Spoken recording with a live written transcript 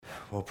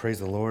Well, praise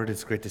the Lord.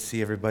 It's great to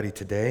see everybody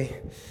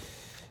today.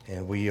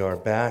 And we are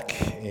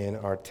back in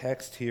our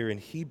text here in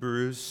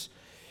Hebrews.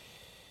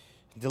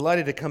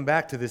 Delighted to come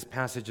back to this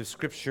passage of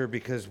Scripture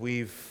because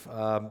we've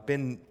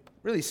been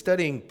really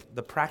studying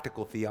the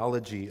practical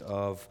theology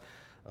of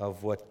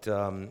what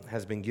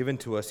has been given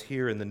to us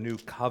here in the New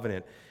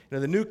Covenant. You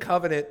know, the New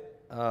Covenant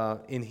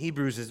in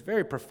Hebrews is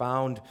very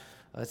profound.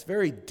 It's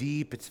very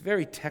deep. It's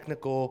very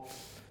technical.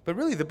 But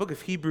really, the book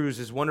of Hebrews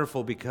is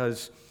wonderful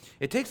because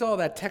it takes all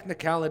that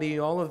technicality,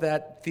 all of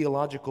that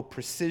theological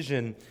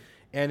precision,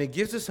 and it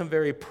gives us some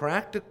very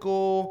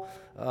practical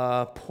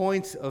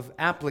points of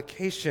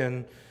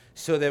application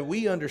so that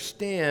we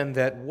understand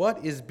that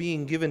what is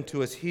being given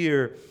to us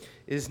here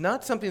is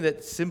not something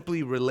that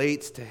simply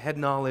relates to head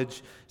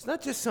knowledge. It's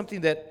not just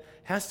something that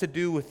has to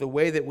do with the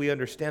way that we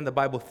understand the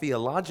Bible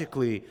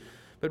theologically,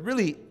 but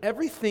really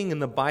everything in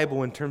the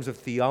Bible in terms of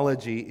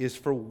theology is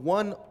for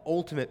one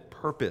ultimate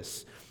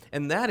purpose,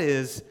 and that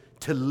is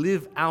to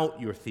live out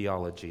your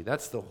theology.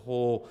 That's the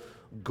whole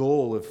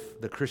goal of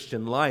the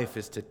Christian life,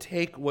 is to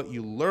take what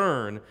you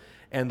learn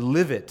and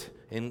live it,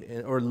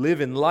 or live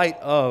in light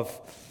of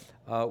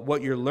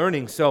what you're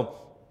learning. So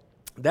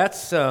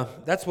that's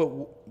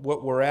what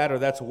we're at, or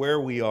that's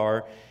where we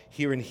are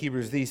here in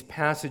Hebrews, these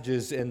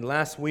passages. And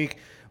last week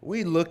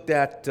we looked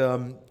at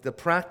the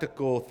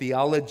practical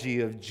theology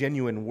of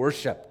genuine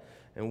worship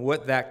and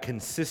what that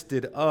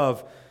consisted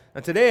of.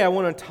 And today I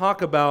want to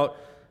talk about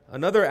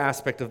another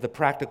aspect of the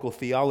practical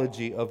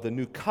theology of the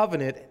New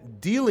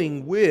Covenant,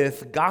 dealing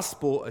with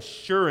gospel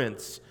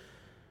assurance,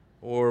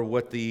 or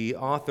what the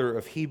author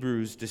of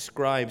Hebrews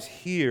describes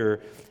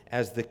here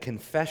as the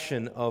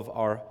confession of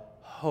our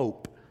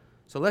hope.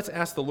 So let's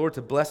ask the Lord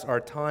to bless our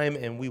time,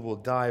 and we will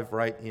dive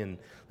right in.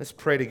 Let's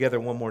pray together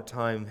one more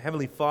time.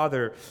 Heavenly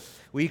Father,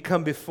 we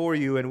come before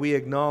you and we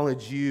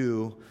acknowledge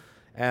you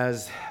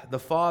as the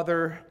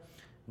Father,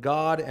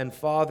 God and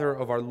Father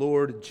of our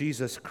Lord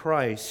Jesus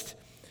Christ.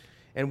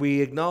 And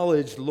we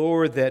acknowledge,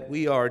 Lord, that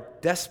we are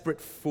desperate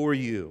for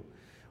you.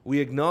 We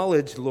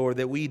acknowledge, Lord,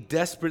 that we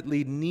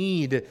desperately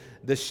need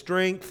the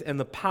strength and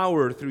the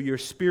power through your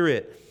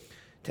Spirit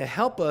to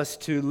help us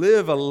to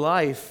live a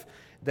life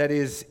that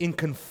is in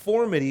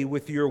conformity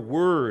with your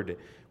word,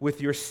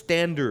 with your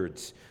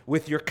standards,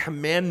 with your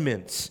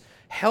commandments.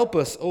 Help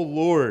us, O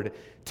Lord,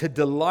 to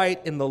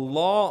delight in the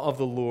law of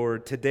the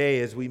Lord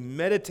today as we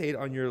meditate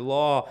on your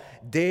law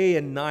day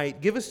and night.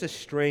 Give us the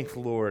strength,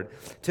 Lord,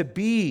 to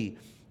be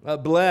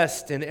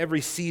blessed in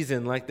every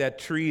season, like that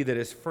tree that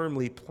is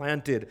firmly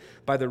planted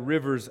by the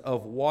rivers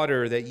of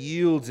water, that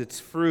yields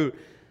its fruit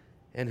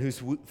and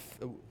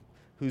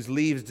whose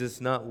leaves does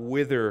not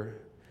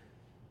wither.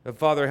 And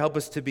Father, help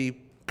us to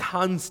be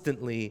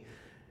constantly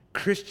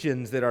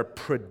Christians that are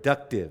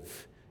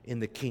productive in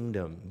the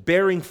kingdom,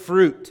 bearing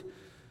fruit.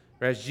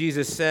 As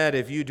Jesus said,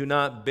 if you do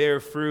not bear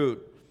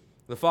fruit,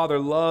 the Father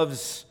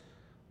loves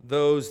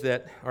those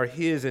that are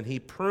his, and he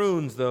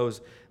prunes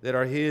those that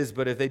are his,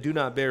 but if they do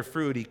not bear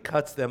fruit, he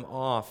cuts them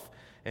off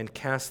and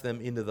casts them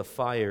into the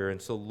fire.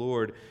 And so,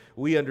 Lord,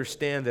 we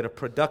understand that a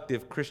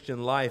productive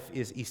Christian life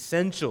is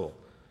essential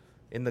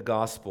in the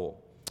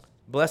gospel.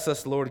 Bless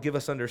us, Lord. Give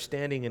us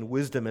understanding and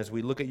wisdom as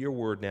we look at your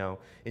word now.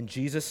 In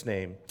Jesus'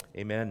 name,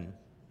 amen.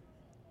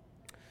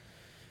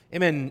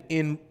 Amen.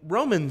 In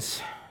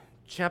Romans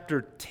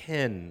chapter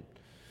 10,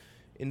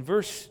 in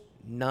verse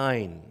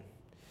 9,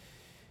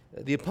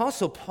 the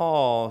Apostle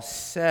Paul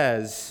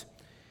says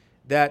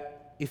that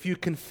if you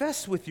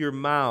confess with your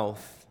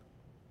mouth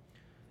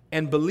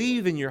and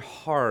believe in your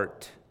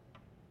heart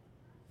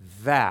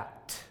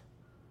that,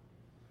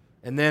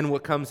 and then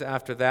what comes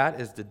after that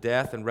is the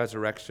death and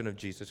resurrection of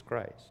Jesus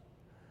Christ.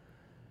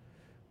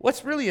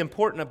 What's really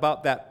important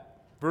about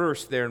that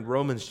verse there in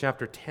Romans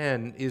chapter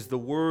 10 is the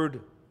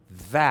word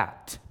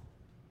that.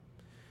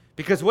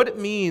 Because what it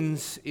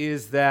means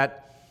is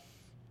that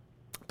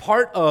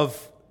part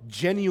of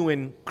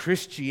genuine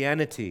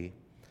Christianity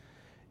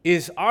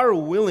is our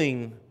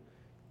willing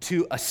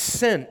to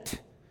assent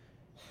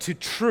to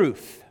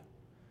truth,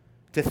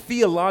 to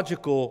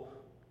theological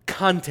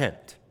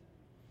content.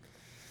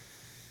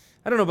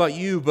 I don't know about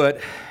you,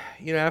 but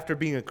after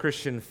being a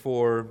Christian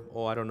for,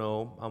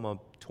 I'm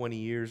 20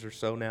 years or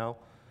so now,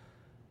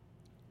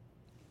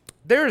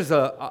 there's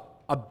a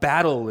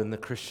battle in the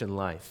Christian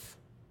life.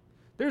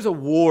 There's a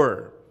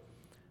war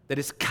that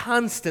is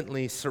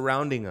constantly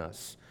surrounding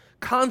us,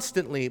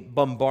 constantly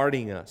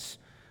bombarding us.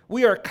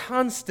 We are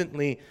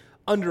constantly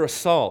under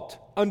assault,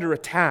 under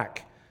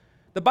attack.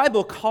 The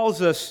Bible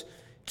calls us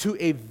to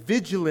a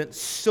vigilant,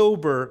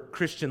 sober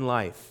Christian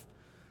life.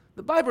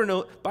 The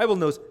Bible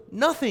knows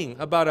nothing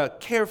about a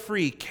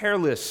carefree,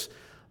 careless,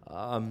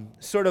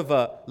 sort of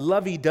a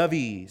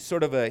lovey-dovey,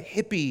 sort of a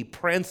hippie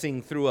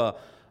prancing through a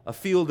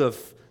field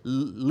of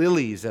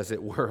lilies, as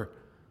it were.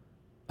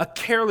 A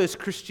careless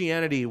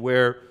Christianity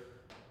where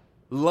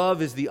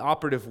love is the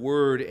operative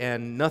word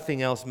and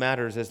nothing else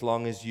matters as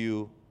long as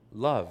you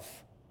love.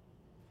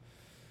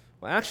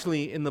 Well,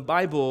 actually, in the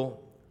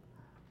Bible,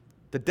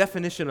 the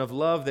definition of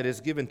love that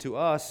is given to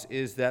us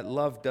is that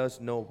love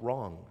does no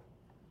wrong.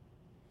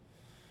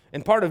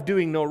 And part of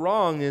doing no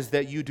wrong is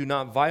that you do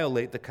not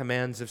violate the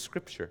commands of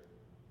Scripture.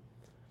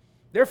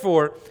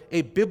 Therefore,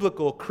 a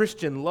biblical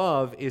Christian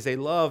love is a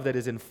love that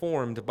is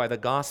informed by the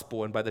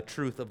gospel and by the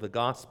truth of the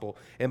gospel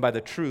and by the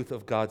truth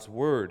of God's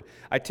word.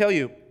 I tell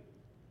you,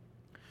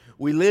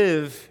 we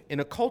live in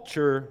a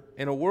culture,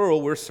 in a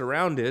world, we're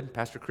surrounded,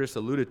 Pastor Chris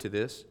alluded to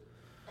this,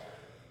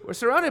 we're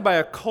surrounded by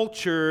a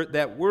culture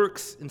that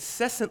works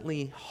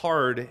incessantly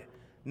hard,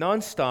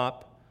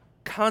 nonstop,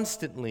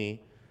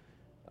 constantly,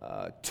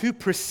 to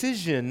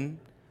precision.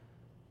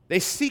 They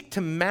seek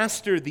to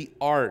master the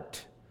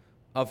art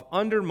of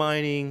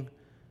undermining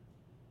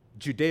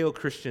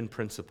Judeo-Christian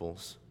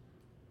principles.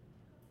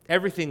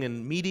 Everything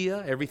in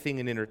media, everything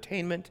in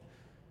entertainment,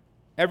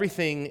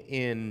 everything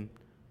in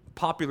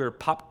popular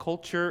pop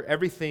culture,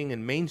 everything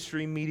in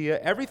mainstream media,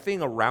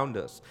 everything around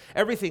us,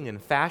 everything in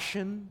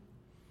fashion,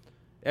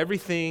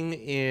 everything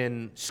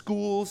in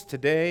schools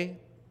today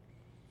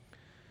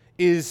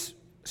is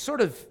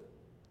sort of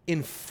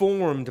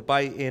informed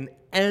by an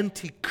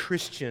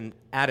anti-Christian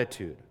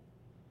attitude.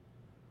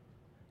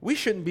 We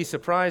shouldn't be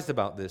surprised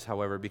about this,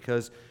 however,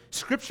 because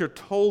Scripture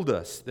told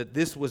us that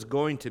this was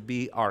going to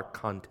be our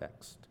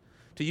context.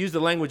 To use the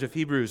language of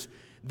Hebrews,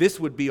 this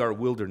would be our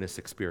wilderness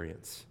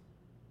experience.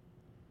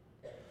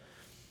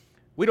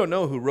 We don't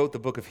know who wrote the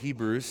book of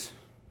Hebrews.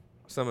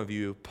 Some of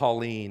you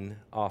Pauline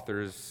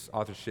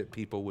authorship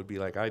people would be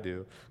like, I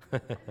do.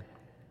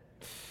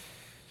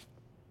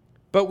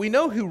 But we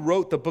know who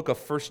wrote the book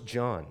of 1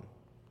 John.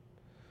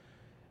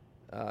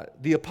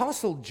 The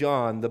Apostle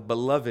John, the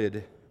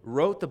beloved,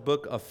 wrote the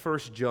book of 1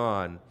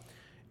 John,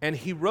 and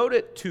he wrote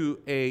it to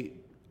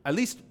at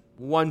least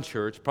one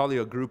church, probably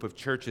a group of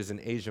churches in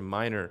Asia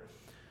Minor,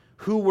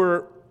 who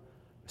were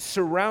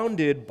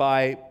surrounded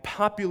by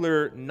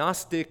popular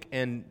Gnostic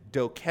and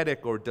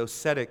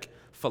docetic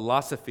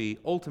philosophy,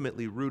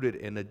 ultimately rooted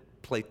in a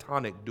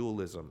Platonic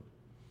dualism.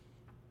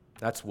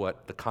 That's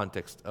what the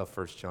context of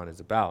 1 John is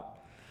about.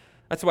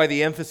 That's why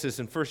the emphasis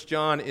in 1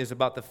 John is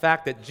about the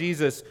fact that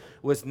Jesus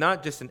was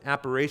not just an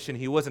apparition.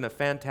 He wasn't a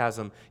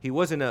phantasm. He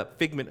wasn't a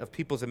figment of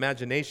people's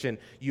imagination.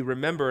 You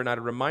remember, and I'd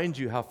remind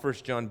you how 1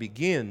 John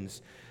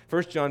begins.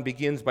 1 John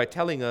begins by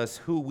telling us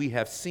who we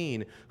have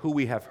seen, who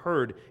we have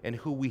heard, and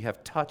who we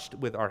have touched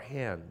with our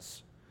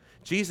hands.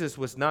 Jesus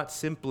was not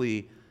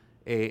simply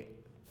a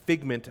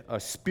figment,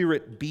 a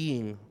spirit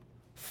being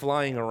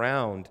flying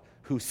around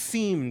who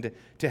seemed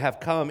to have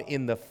come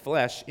in the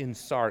flesh in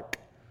sark,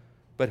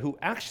 but who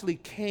actually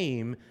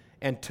came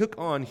and took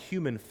on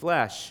human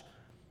flesh.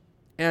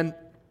 And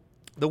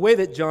the way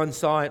that John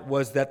saw it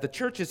was that the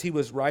churches he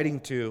was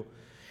writing to,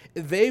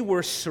 they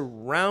were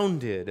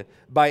surrounded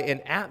by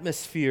an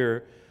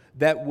atmosphere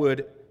that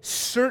would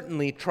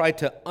certainly try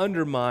to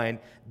undermine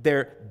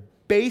their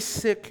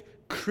basic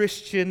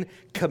Christian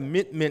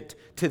commitment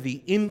to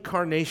the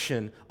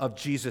incarnation of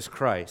Jesus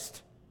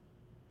Christ.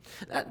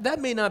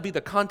 That may not be the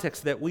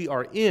context that we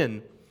are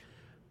in,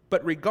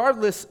 but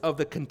regardless of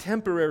the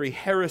contemporary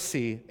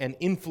heresy and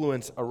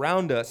influence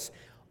around us,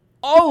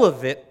 all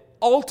of it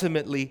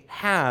ultimately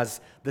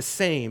has the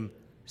same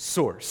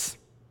source.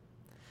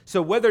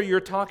 So whether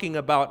you're talking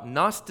about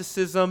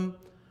Gnosticism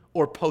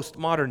or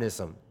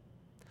postmodernism,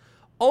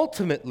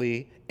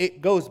 ultimately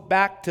it goes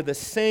back to the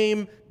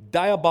same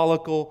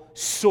diabolical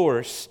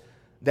source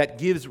that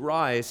gives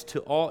rise to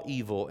all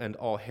evil and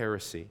all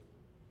heresy.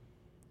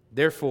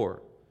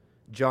 Therefore,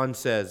 John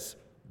says,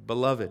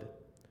 "Beloved,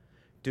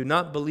 do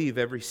not believe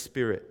every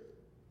spirit,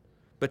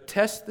 but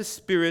test the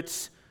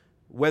spirits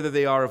whether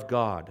they are of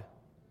God,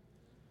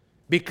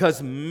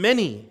 because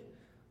many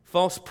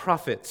false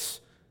prophets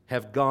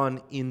have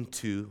gone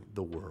into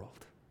the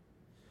world."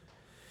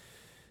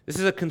 This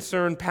is a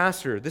concerned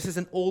pastor. This is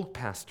an old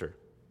pastor.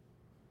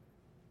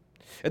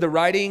 The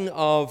writing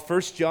of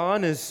 1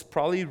 John is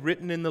probably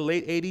written in the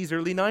late 80s,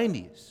 early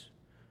 90s.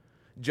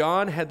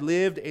 John had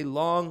lived a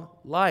long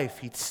life.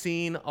 He'd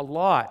seen a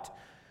lot.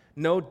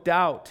 No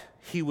doubt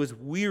he was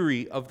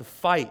weary of the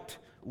fight,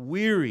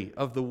 weary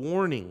of the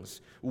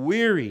warnings,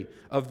 weary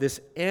of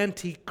this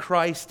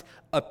antichrist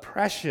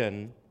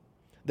oppression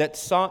that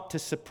sought to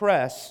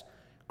suppress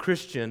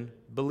Christian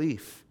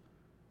belief.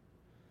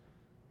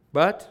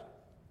 But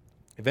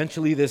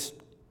eventually this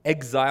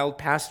exiled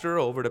pastor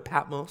over to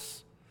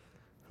Patmos,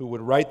 who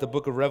would write the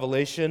book of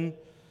Revelation,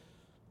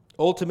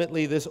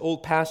 ultimately this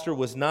old pastor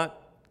was not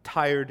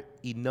tired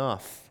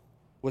enough,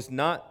 was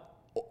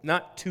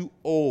not too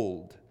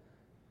old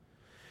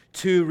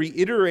to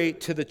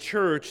reiterate to the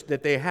church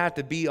that they had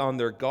to be on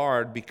their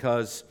guard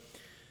because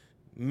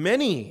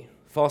many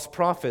false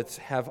prophets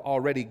have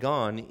already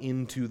gone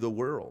into the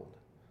world.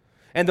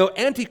 And though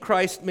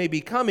Antichrist may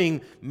be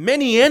coming,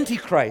 many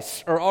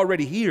Antichrists are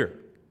already here.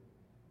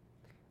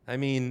 I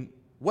mean,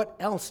 what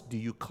else do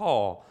you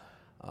call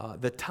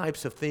the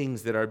types of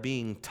things that are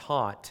being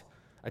taught?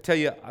 I tell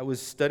you, I was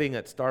studying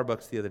at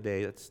Starbucks the other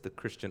day. That's the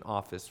Christian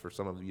office for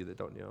some of you that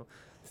don't know.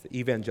 It's the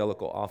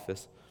evangelical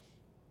office.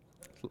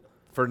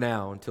 For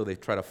now, until they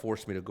try to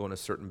force me to go in a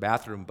certain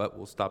bathroom, but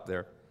we'll stop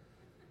there.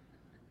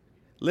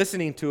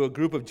 listening to a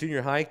group of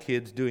junior high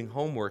kids doing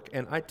homework,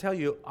 and I tell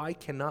you, I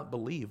cannot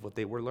believe what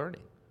they were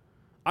learning.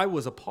 I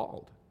was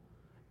appalled.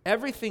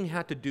 Everything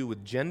had to do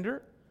with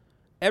gender.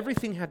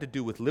 Everything had to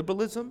do with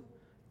liberalism.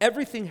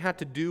 Everything had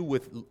to do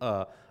with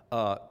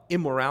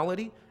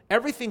immorality.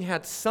 Everything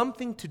had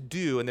something to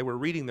do, and they were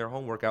reading their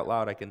homework out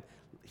loud. I can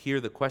hear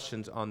the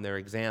questions on their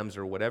exams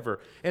or whatever.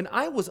 And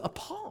I was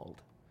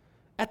appalled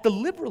at the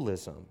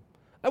liberalism.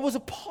 I was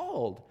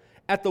appalled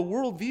at the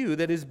worldview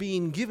that is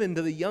being given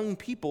to the young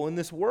people in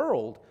this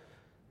world,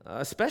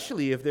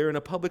 especially if they're in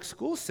a public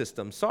school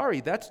system. Sorry,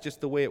 that's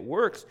just the way it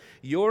works.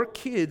 Your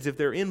kids, if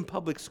they're in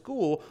public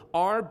school,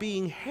 are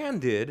being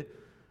handed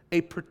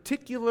a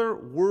particular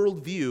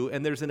worldview,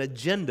 and there's an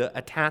agenda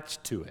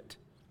attached to it.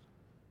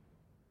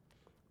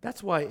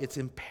 That's why it's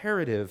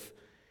imperative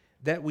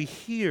that we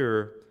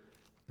hear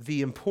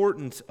the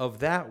importance of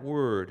that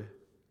word.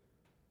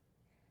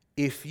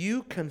 If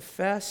you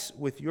confess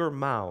with your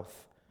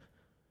mouth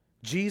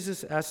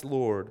Jesus as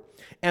Lord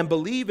and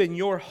believe in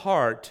your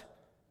heart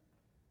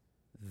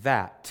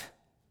that.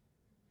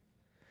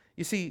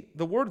 You see,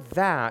 the word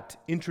that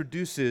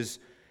introduces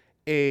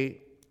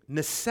a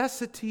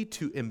necessity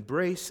to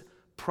embrace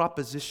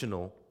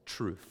propositional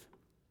truth.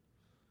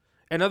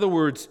 In other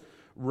words,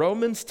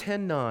 Romans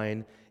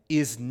 10:9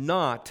 is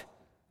not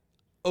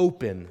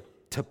open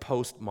to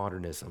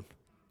postmodernism.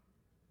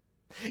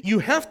 You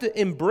have to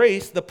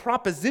embrace the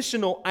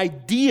propositional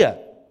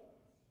idea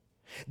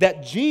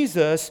that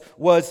Jesus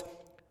was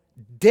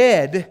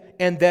dead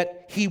and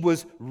that he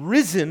was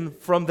risen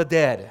from the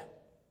dead.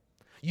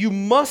 You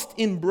must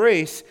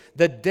embrace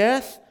the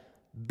death,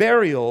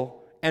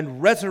 burial,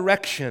 and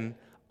resurrection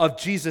of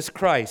Jesus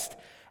Christ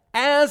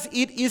as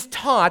it is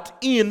taught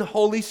in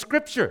Holy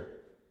Scripture.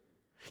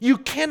 You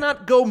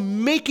cannot go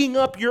making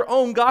up your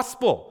own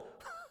gospel,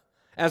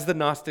 as the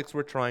Gnostics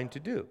were trying to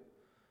do.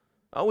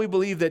 We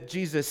believe that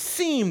Jesus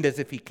seemed as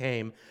if he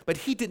came, but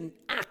he didn't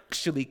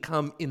actually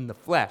come in the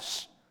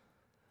flesh.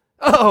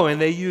 And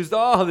they used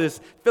all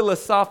this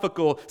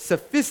philosophical,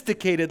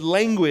 sophisticated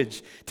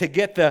language to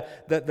get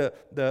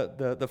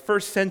the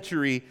first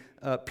century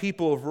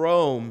people of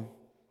Rome,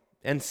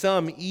 and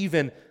some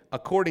even,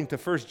 according to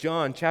 1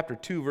 John chapter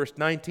 2, verse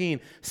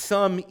 19,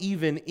 some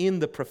even in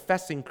the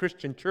professing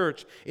Christian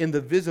church, in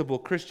the visible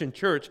Christian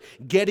church,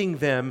 getting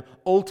them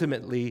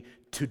ultimately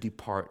to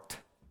depart.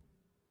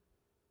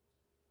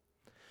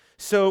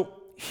 So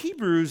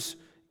Hebrews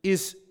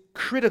is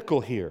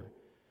critical here,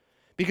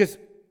 because if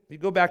you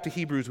go back to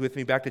Hebrews with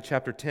me, back to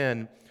chapter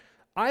 10,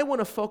 I want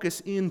to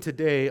focus in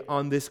today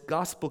on this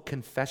gospel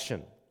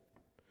confession,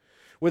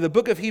 where the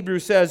book of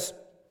Hebrews says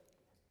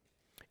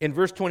in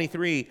verse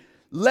 23,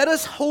 "Let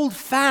us hold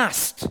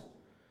fast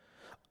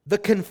the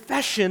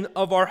confession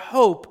of our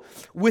hope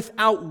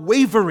without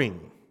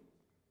wavering,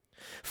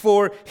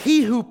 for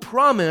he who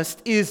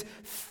promised is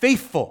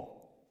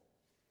faithful."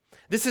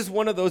 This is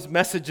one of those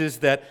messages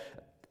that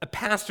a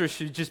pastor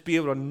should just be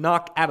able to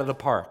knock out of the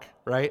park,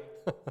 right?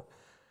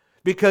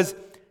 Because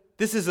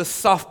this is a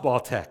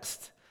softball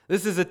text.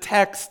 This is a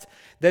text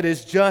that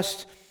is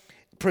just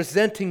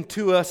presenting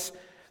to us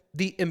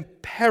the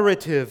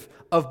imperative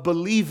of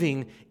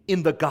believing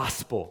in the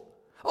gospel.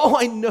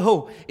 I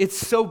know, it's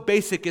so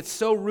basic, it's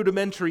so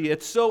rudimentary,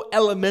 it's so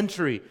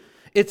elementary,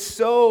 it's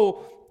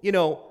so,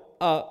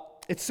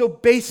 it's so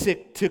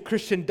basic to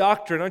Christian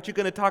doctrine. Aren't you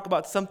going to talk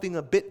about something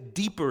a bit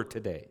deeper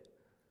today?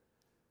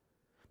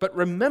 But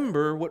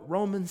remember what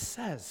Romans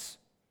says.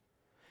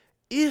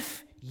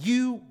 If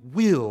you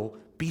will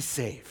be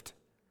saved,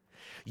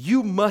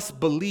 you must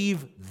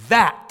believe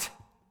that.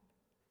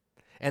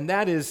 And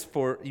that is,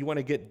 for, you want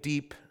to get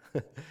deep,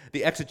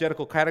 the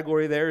exegetical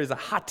category there is a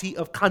hati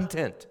of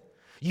content.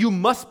 You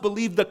must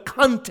believe the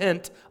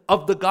content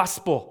of the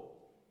gospel.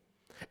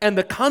 And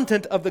the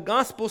content of the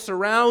gospel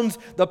surrounds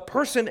the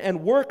person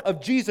and work of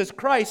Jesus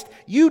Christ.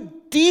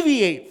 You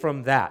deviate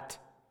from that,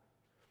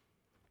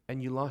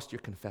 and you lost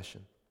your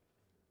confession.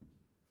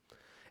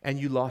 And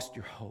you lost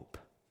your hope.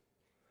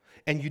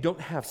 And you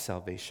don't have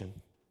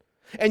salvation.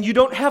 And you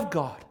don't have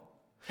God.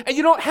 And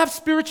you don't have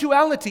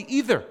spirituality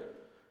either.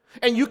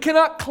 And you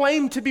cannot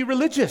claim to be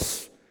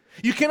religious.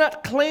 You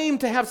cannot claim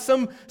to have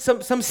some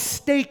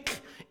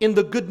stake in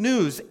the good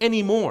news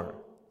anymore.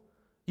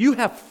 You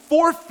have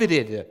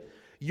forfeited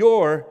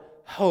your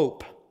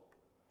hope.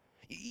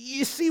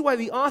 You see why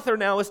the author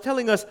now is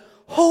telling us,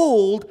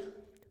 hold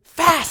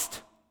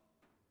fast.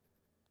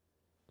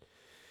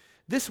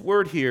 This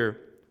word here,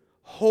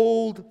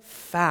 hold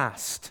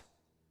fast,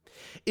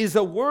 is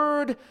a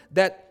word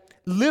that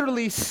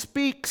literally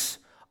speaks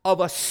of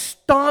a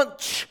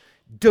staunch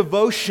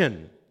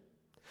devotion.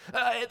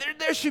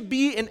 There should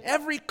be in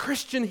every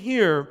Christian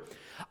here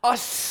a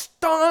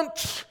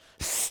staunch,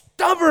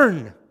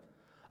 stubborn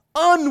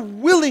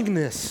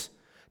unwillingness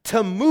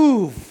to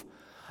move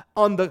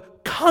on the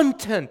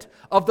content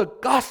of the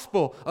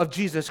gospel of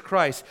Jesus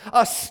Christ.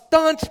 A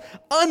staunch,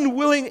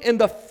 unwilling in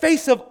the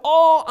face of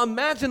all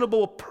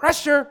imaginable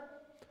pressure,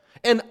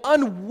 and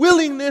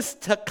unwillingness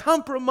to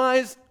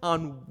compromise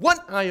on one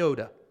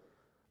iota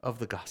of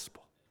the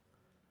gospel.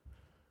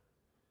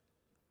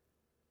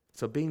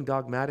 So being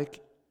dogmatic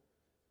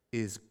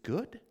is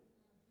good?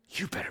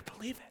 You better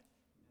believe it.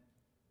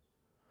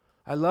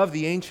 I love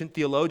the ancient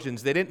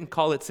theologians. They didn't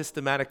call it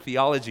systematic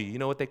theology. You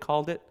know what they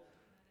called it?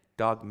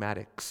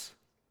 Dogmatics.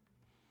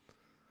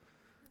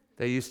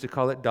 They used to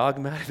call it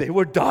dogmatic. They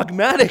were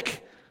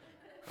dogmatic.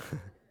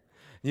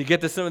 You get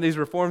to some of these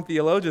Reformed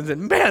theologians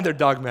and man, they're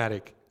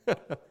dogmatic.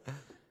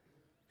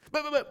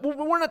 But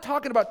we're not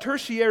talking about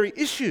tertiary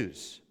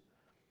issues.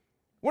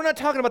 We're not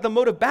talking about the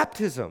mode of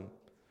baptism.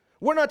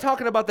 We're not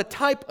talking about the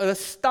type of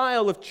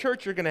style of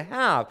church you're going to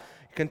have,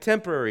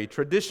 contemporary,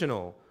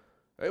 traditional.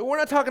 We're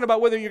not talking about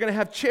whether you're going to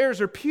have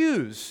chairs or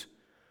pews.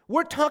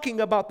 We're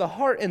talking about the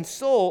heart and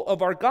soul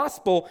of our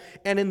gospel,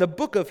 and in the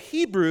book of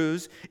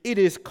Hebrews, it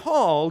is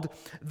called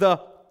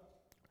the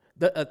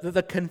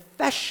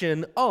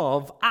confession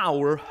of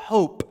our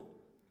hope.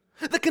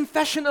 The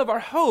confession of our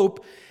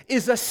hope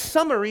is a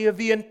summary of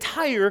the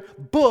entire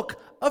book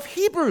of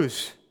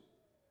Hebrews.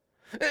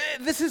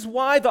 This is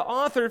why the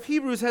author of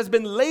Hebrews has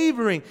been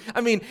laboring.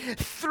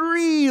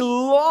 3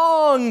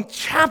 long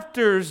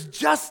chapters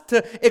just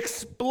to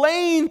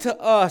explain to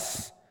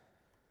us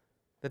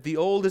that the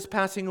old is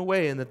passing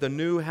away and that the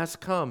new has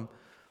come.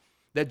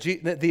 That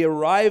the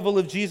arrival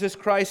of Jesus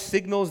Christ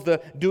signals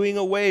the doing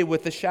away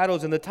with the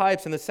shadows and the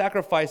types and the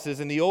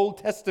sacrifices in the Old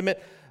Testament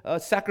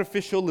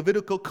sacrificial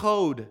Levitical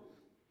code.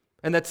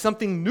 And that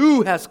something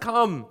new has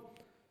come.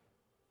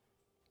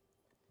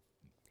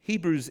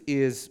 Hebrews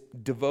is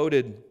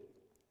devoted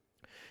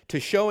to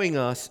showing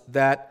us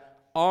that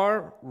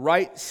our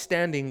right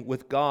standing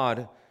with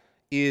God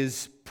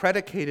is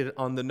predicated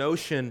on the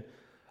notion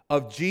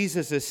of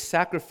Jesus'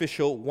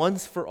 sacrificial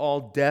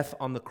once-for-all death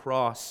on the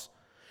cross,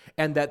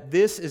 and that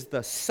this is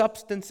the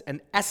substance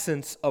and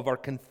essence of our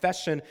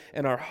confession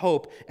and our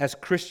hope as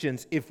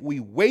Christians. If we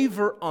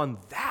waver on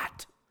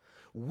that,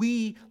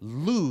 we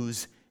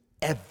lose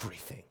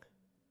everything.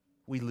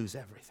 We lose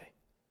everything.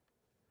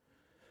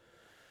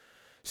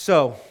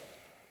 So,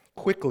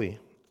 quickly,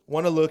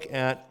 want to look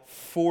at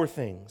 4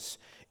 things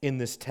in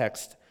this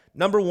text.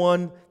 Number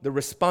 1, the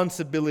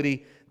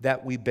responsibility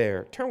that we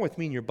bear. Turn with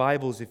me in your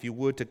Bibles, if you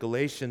would, to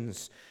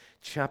Galatians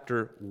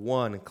chapter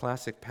 1, a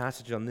classic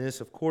passage on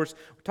this. Of course,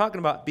 we're talking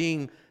about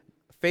being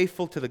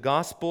faithful to the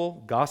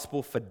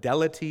gospel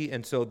fidelity,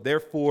 and so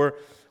therefore,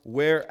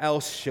 where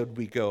else should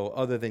we go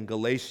other than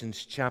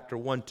Galatians chapter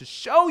 1 to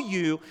show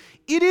you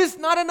it is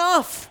not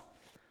enough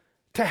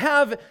to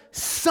have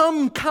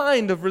some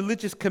kind of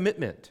religious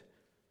commitment.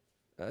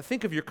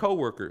 Think of your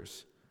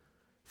coworkers.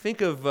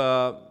 Think of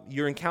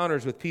your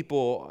encounters with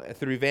people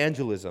through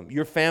evangelism,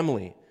 your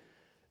family.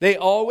 They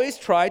always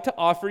try to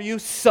offer you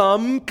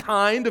some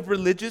kind of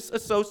religious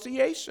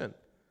association.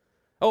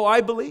 Oh, I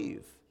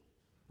believe.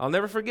 I'll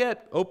never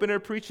forget, open-air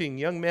preaching,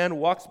 young man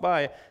walks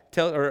by,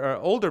 or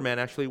older man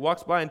actually,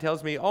 walks by and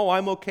tells me, oh,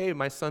 I'm okay,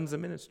 my son's a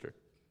minister.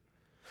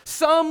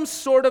 Some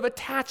sort of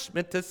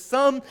attachment to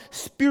some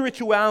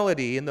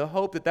spirituality in the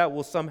hope that that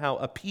will somehow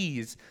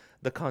appease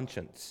the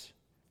conscience.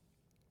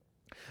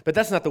 But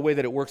that's not the way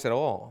that it works at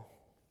all.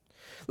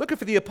 Looking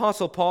for the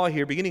Apostle Paul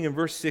here, beginning in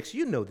verse 6.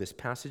 You know this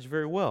passage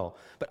very well,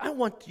 but I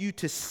want you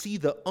to see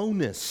the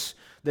onus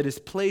that is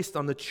placed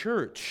on the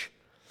church.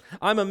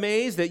 I'm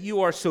amazed that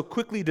you are so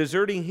quickly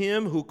deserting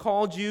him who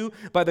called you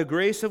by the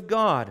grace of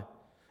God.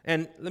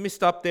 And let me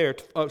stop there,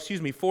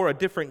 for a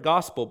different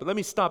gospel, but let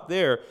me stop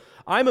there.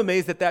 I'm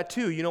amazed at that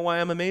too. You know why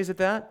I'm amazed at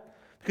that?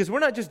 Because we're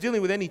not just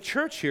dealing with any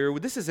church here.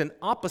 This is an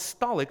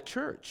apostolic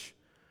church.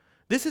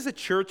 This is a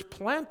church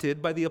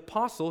planted by the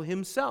apostle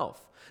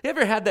himself. You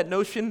ever had that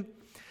notion?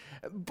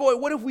 Boy,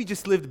 what if we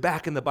just lived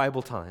back in the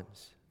Bible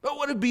times? What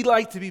would it be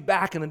like to be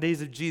back in the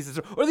days of Jesus?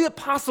 Or the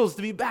apostles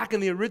to be back in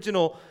the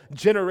original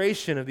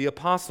generation of the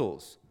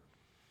apostles?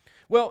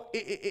 Well,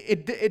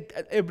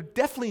 it would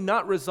definitely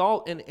not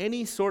result in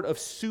any sort of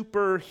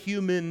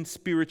superhuman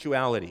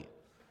spirituality.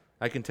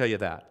 I can tell you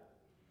that.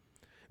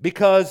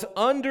 Because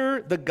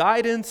under the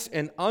guidance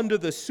and under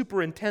the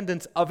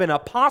superintendence of an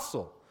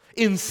apostle,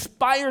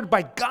 inspired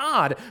by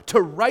God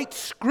to write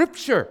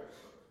Scripture,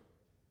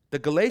 the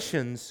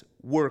Galatians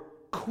were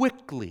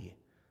quickly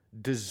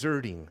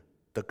deserting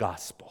the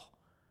gospel.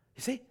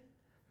 You see?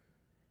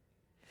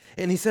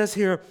 And he says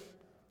here,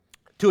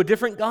 to a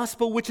different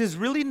gospel, which is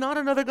really not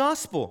another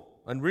gospel,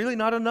 and really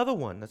not another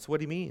one. That's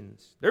what he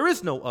means. There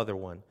is no other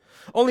one.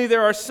 Only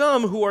there are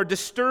some who are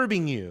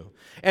disturbing you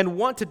and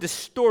want to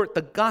distort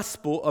the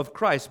gospel of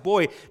Christ.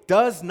 Boy,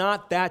 does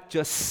not that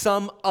just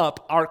sum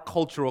up our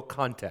cultural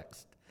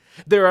context?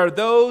 There are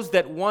those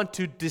that want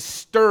to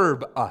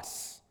disturb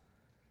us,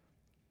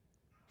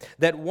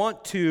 that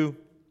want to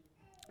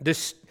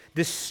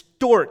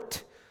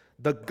distort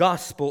the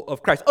gospel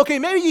of Christ. Okay,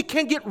 maybe you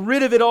can't get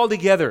rid of it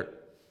altogether.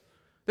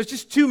 There's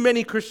just too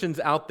many Christians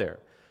out there.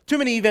 Too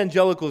many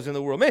evangelicals in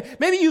the world.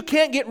 Maybe you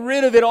can't get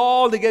rid of it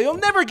all together. You'll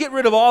never get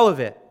rid of all of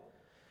it.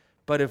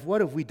 But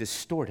what if we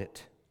distort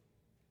it?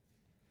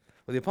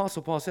 Well, the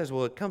Apostle Paul says,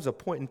 it comes a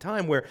point in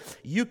time where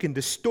you can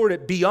distort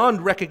it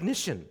beyond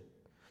recognition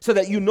so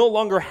that you no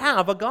longer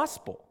have a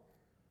gospel.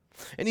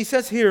 And he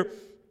says here,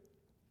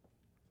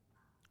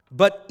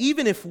 But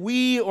even if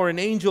we or an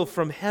angel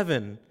from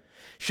heaven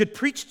should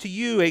preach to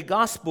you a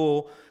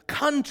gospel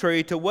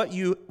contrary to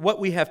what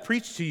we have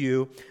preached to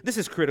you, this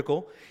is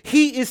critical,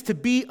 he is to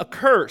be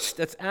accursed.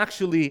 That's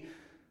actually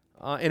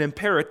an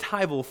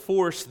imperatival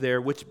force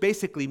there, which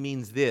basically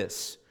means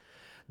this.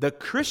 The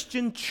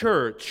Christian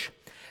church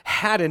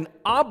had an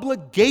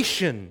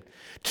obligation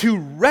to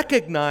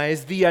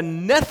recognize the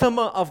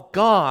anathema of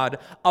God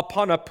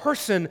upon a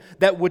person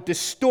that would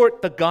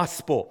distort the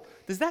gospel.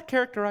 Does that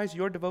characterize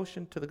your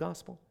devotion to the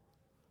gospel?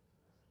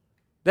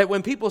 That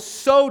when people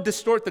so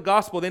distort the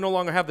gospel, they no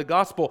longer have the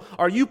gospel.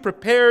 Are you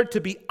prepared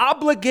to be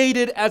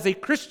obligated as a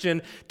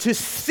Christian to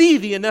see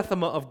the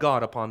anathema of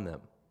God upon them?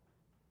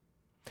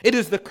 It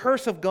is the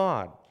curse of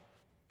God.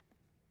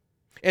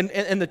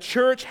 And the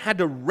church had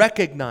to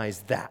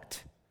recognize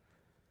that.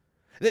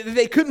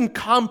 They couldn't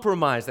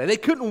compromise that. They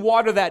couldn't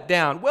water that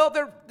down. Well,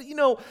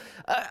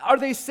 are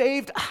they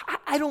saved?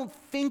 I don't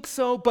think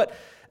so, but,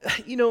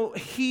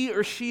 he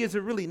or she is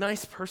a really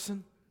nice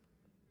person.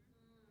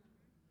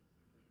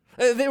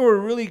 They were a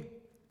really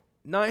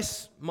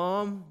nice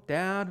mom,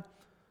 dad.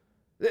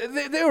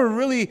 They were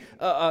really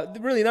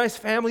nice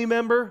family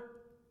member.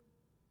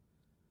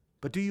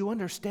 But do you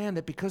understand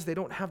that because they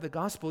don't have the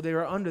gospel, they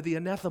are under the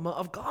anathema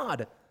of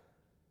God?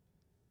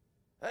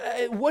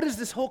 What is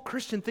this whole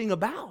Christian thing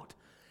about?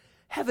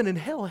 Heaven and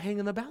hell hang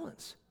in the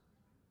balance.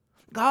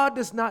 God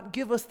does not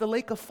give us the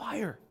lake of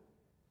fire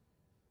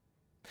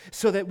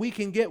so that we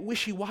can get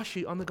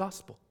wishy-washy on the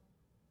gospel.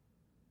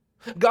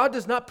 God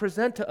does not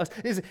present to us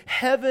is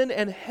heaven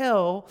and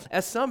hell,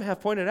 as some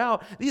have pointed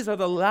out, these are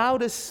the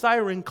loudest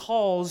siren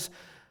calls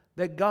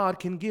that God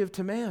can give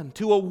to man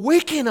to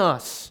awaken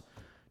us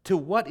to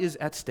what is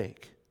at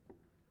stake.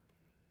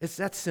 It's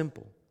that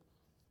simple.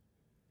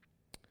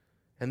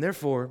 And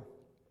therefore,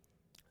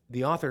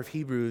 the author of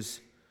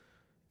Hebrews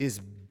is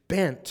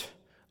bent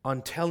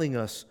on telling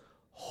us,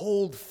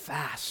 hold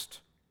fast,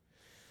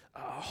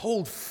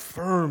 hold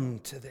firm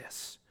to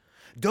this.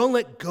 Don't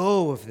let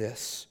go of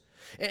this.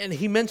 And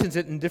he mentions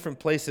it in different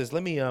places.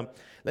 Let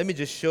me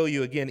just show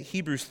you again.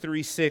 Hebrews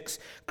 3:6.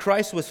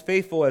 Christ was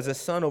faithful as a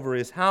son over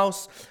his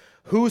house,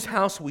 whose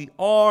house we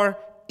are,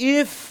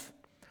 if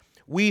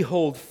we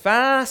hold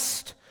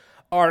fast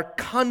our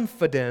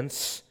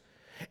confidence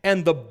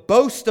and the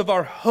boast of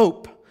our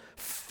hope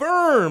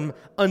firm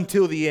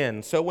until the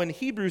end. So when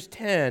Hebrews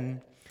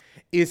 10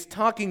 is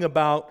talking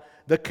about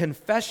the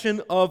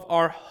confession of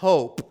our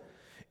hope,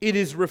 it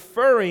is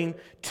referring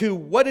to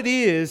what it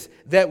is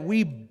that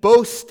we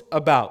boast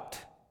about.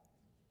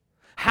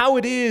 How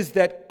it is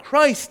that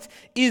Christ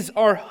is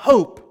our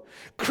hope.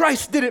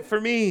 Christ did it for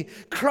me.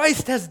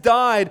 Christ has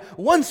died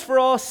once for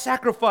all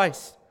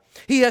sacrifice.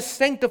 He has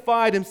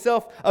sanctified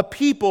himself a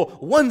people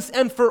once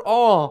and for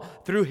all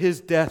through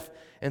his death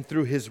and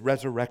through his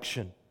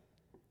resurrection.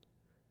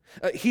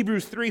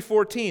 Hebrews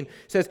 3:14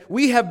 says,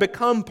 we have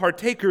become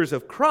partakers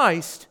of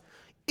Christ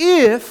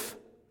if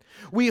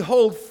we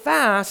hold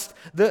fast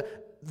the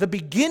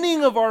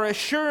beginning of our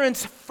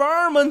assurance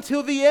firm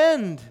until the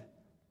end.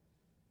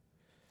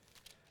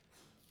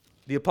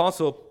 The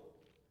Apostle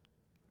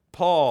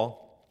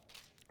Paul,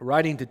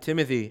 writing to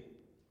Timothy,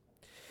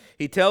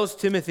 he tells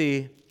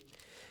Timothy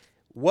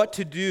what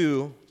to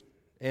do,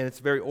 and it's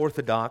very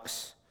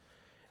orthodox,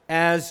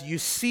 as you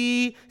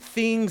see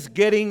things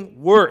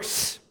getting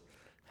worse.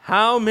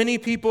 How many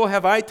people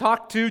have I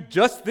talked to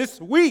just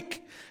this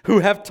week who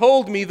have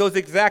told me those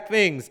exact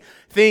things?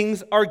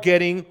 Things are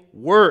getting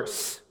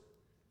worse.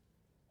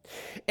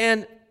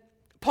 And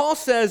Paul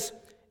says,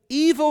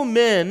 evil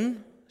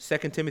men, 2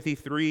 Timothy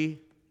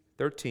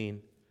 3:13,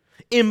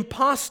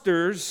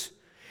 imposters,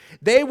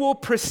 they will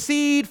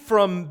proceed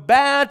from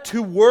bad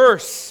to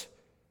worse,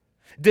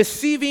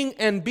 deceiving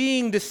and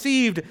being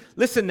deceived.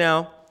 Listen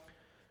now,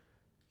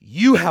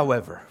 you,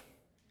 however,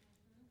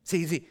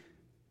 see,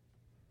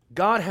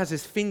 God has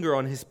his finger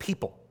on his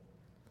people.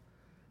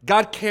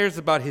 God cares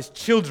about his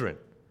children.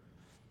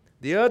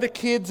 The other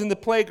kids in the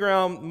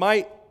playground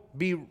might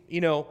be,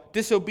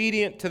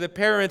 disobedient to the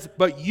parents,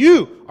 but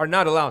you are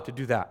not allowed to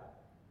do that.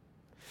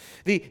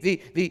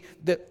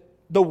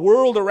 The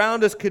world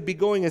around us could be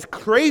going as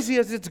crazy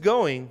as it's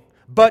going,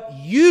 but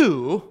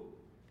you,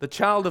 the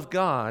child of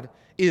God,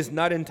 is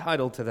not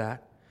entitled to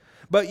that.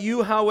 But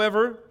you,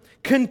 however,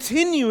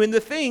 continue in the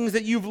things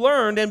that you've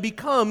learned and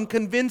become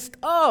convinced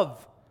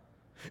of,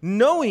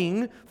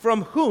 knowing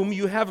from whom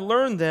you have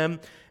learned them,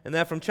 and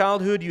that from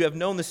childhood you have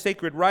known the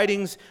sacred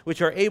writings,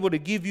 which are able to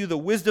give you the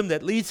wisdom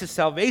that leads to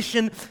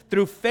salvation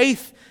through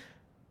faith,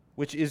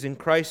 which is in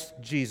Christ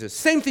Jesus.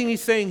 Same thing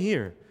he's saying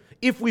here.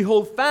 If we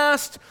hold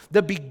fast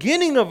the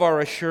beginning of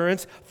our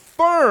assurance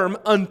firm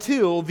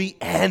until the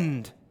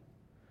end,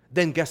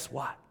 then guess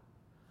what?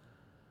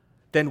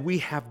 Then we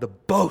have the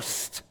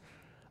boast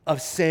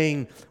of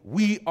saying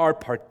we are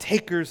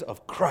partakers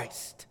of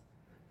Christ.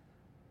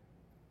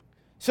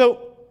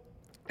 So,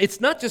 it's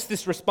not just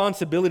this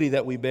responsibility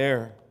that we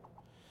bear,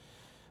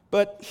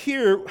 but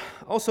here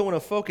I also want to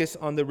focus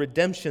on the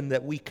redemption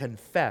that we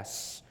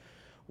confess,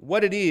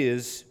 what it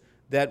is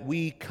that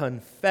we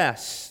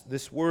confess.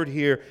 This word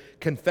here,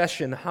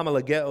 confession,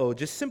 homologeo,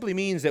 just simply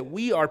means that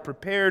we are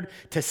prepared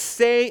to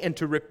say and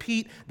to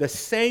repeat the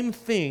same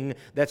thing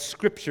that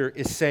Scripture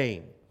is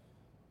saying.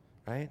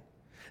 Right?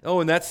 Oh,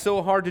 and that's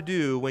so hard to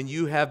do when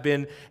you have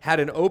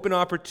had an open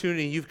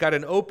opportunity, you've got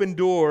an open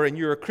door, and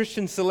you're a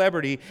Christian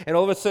celebrity, and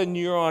all of a sudden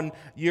you're on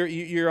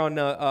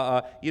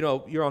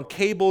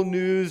cable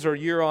news or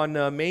you're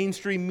on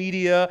mainstream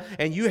media,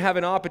 and you have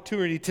an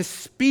opportunity to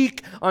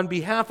speak on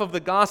behalf of the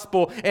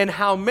gospel, and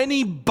how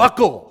many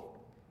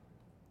buckle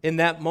in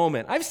that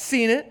moment. I've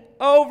seen it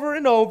over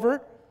and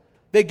over.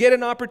 They get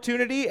an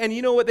opportunity, and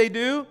you know what they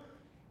do?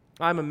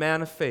 I'm a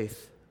man of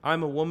faith.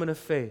 I'm a woman of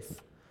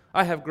faith.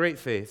 I have great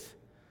faith.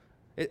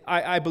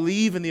 I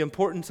believe in the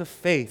importance of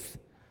faith.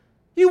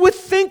 You would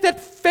think that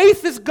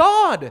faith is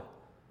God.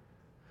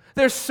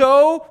 There's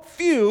so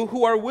few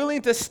who are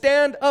willing to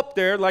stand up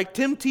there like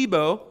Tim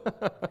Tebow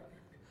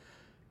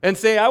and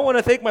say, I want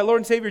to thank my Lord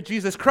and Savior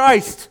Jesus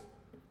Christ.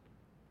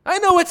 I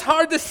know it's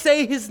hard to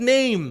say His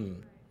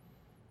name.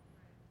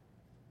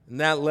 In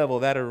that level,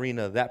 that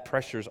arena, that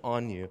pressure's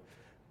on you.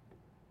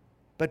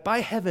 But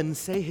by heaven,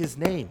 say His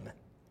name.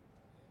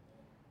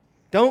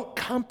 Don't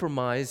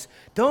compromise.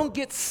 Don't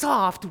get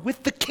soft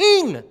with the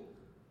King.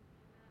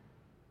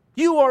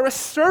 You are a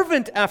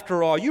servant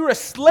after all. You're a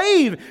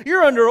slave.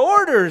 You're under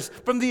orders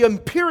from the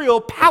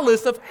imperial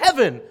palace of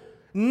heaven.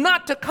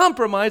 Not to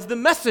compromise the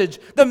message.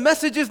 The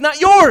message is not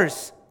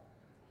yours.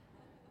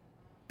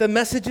 The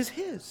message is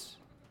His.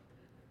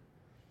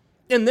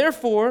 And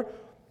therefore,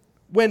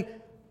 when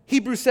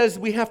Hebrews says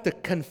we have to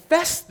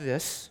confess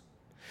this,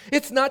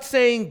 it's not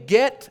saying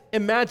get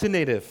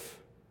imaginative.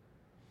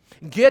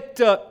 Get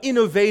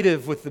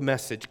innovative with the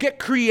message. Get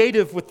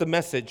creative with the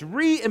message.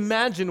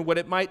 Reimagine what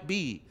it might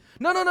be.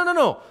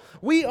 No.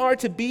 We are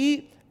to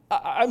be,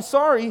 I'm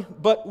sorry,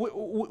 but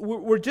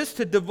we're just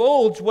to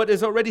divulge what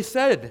is already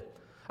said.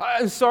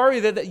 I'm sorry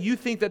that you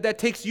think that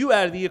takes you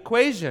out of the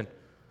equation.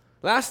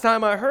 Last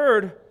time I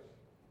heard,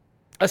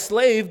 a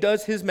slave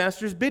does his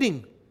master's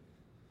bidding.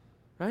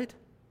 Right?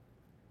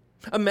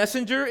 A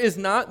messenger is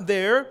not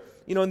there.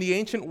 You know, in the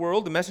ancient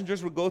world, the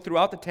messengers would go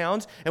throughout the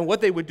towns, and what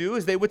they would do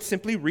is they would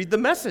simply read the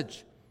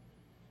message.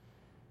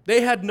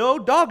 They had no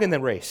dog in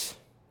the race,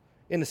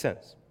 in a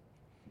sense.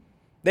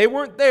 They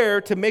weren't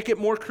there to make it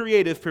more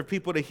creative for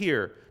people to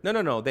hear.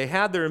 No. They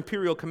had their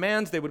imperial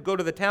commands. They would go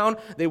to the town,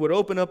 they would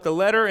open up the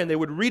letter, and they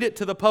would read it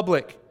to the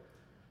public.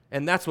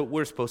 And that's what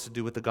we're supposed to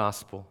do with the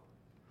gospel.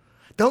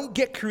 Don't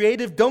get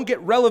creative. Don't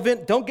get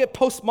relevant. Don't get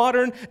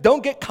postmodern.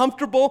 Don't get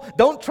comfortable.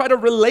 Don't try to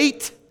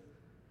relate.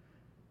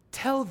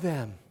 Tell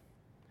them.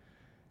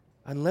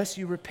 Unless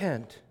you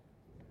repent,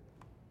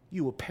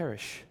 you will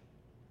perish.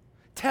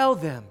 Tell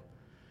them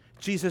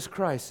Jesus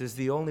Christ is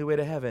the only way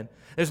to heaven.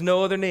 There's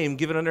no other name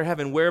given under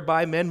heaven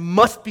whereby men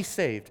must be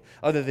saved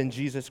other than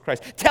Jesus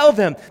Christ. Tell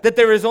them that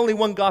there is only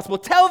one gospel.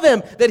 Tell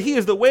them that He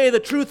is the way,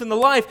 the truth, and the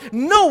life.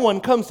 No one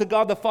comes to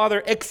God the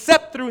Father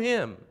except through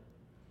Him.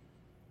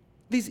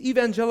 These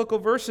evangelical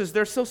verses,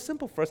 they're so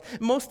simple for us.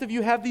 Most of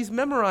you have these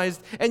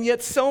memorized, and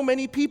yet so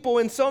many people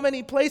in so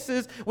many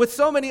places with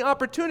so many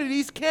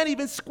opportunities can't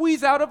even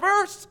squeeze out a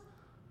verse.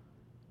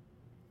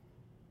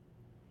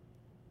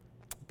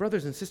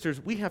 Brothers and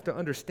sisters, we have to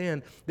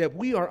understand that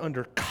we are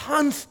under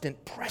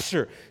constant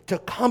pressure to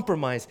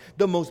compromise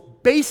the most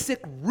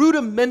basic,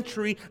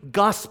 rudimentary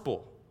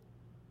gospel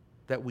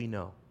that we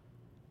know.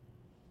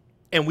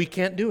 And we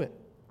can't do it.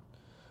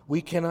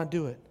 We cannot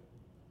do it.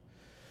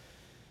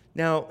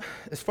 Now,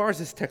 as far as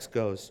this text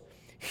goes,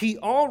 he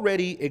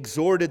already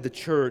exhorted the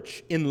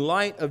church in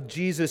light of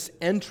Jesus'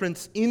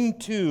 entrance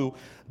into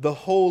the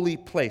holy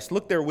place.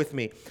 Look there with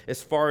me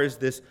as far as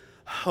this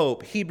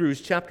hope. Hebrews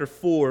chapter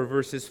 4,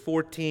 verses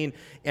 14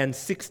 and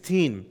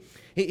 16.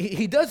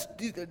 He does,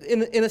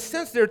 in a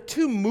sense, there are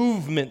two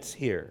movements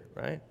here,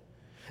 right?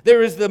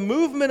 There is the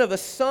movement of the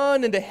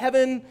Son into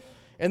heaven,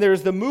 and there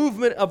is the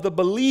movement of the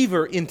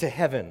believer into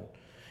heaven.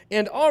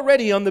 And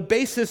already on the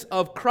basis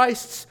of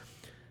Christ's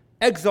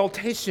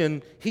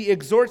exaltation, he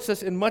exhorts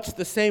us in much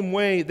the same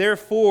way.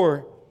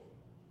 Therefore,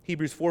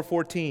 Hebrews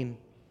 4:14,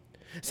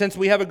 since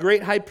we have a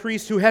great high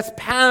priest who has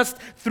passed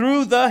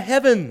through the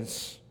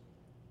heavens,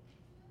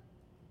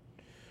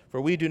 for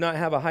we do not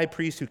have a high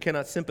priest who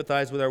cannot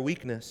sympathize with our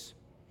weakness.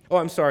 Oh,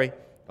 I'm sorry.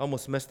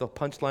 Almost missed the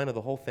punchline of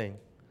the whole thing.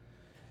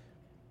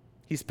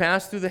 He's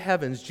passed through the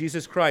heavens,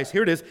 Jesus Christ.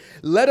 Here it is.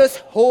 Let us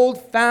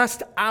hold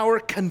fast our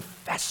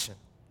confession.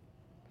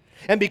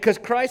 And because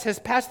Christ has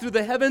passed through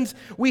the heavens,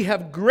 we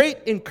have great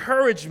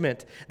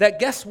encouragement that,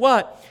 guess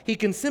what? He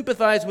can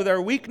sympathize with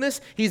our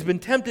weakness. He's been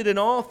tempted in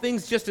all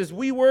things just as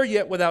we were,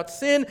 yet without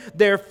sin.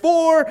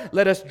 Therefore,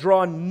 let us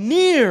draw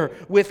near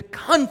with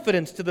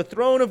confidence to the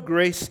throne of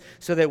grace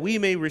so that we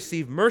may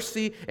receive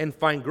mercy and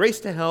find grace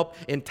to help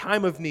in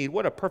time of need.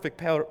 What a perfect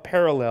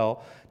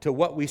parallel to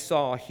what we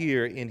saw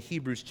here in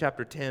Hebrews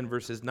chapter 10,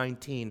 verses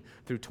 19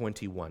 through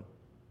 21.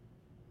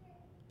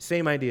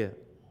 Same idea.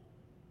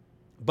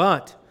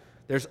 But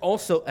there's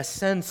also a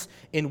sense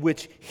in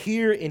which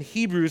here in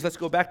Hebrews, let's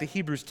go back to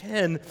Hebrews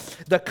 10,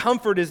 the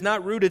comfort is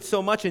not rooted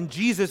so much in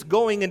Jesus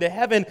going into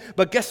heaven,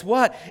 but guess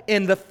what?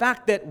 In the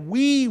fact that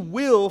we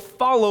will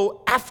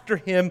follow after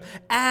him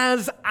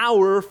as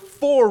our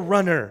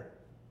forerunner.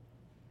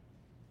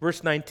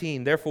 Verse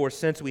 19, therefore,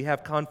 since we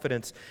have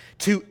confidence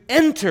to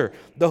enter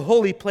the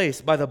holy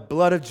place by the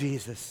blood of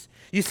Jesus.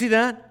 You see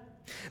that?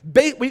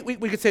 We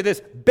could say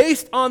this,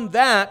 based on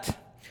that,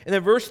 and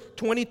then verse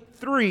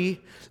 23,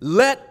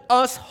 let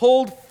us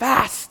hold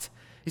fast.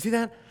 You see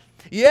that?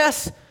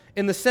 Yes,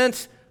 in the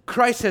sense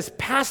Christ has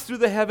passed through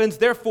the heavens,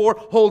 therefore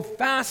hold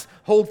fast,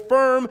 hold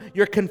firm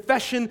your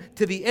confession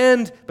to the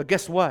end. But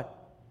guess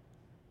what?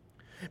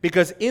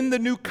 Because in the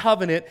new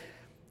covenant,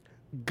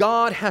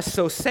 God has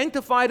so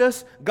sanctified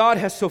us, God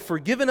has so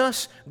forgiven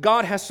us,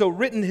 God has so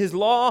written his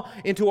law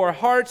into our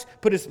hearts,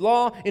 put his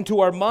law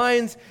into our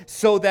minds,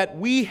 so that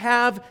we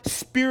have,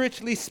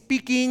 spiritually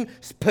speaking,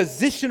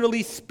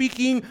 positionally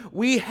speaking,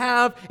 we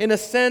have, in a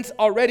sense,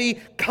 already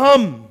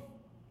come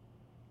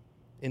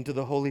into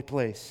the holy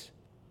place.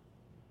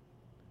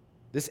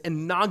 This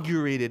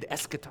inaugurated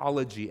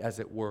eschatology, as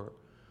it were.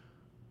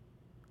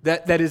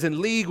 That is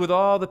in league with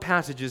all the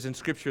passages in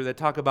Scripture that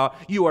talk about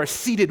you are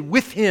seated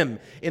with him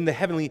in the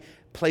heavenly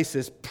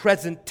places,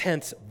 present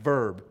tense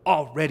verb,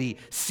 already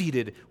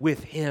seated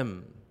with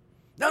him.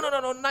 No,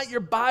 not your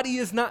body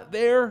is not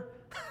there.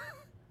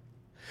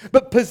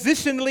 But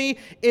positionally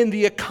in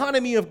the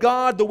economy of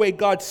God, the way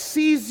God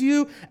sees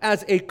you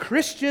as a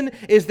Christian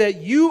is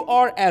that you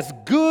are as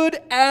good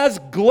as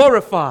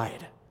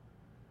glorified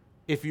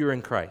if you're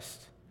in Christ.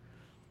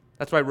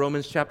 That's why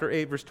Romans chapter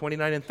 8, verse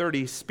 29 and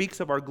 30 speaks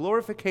of our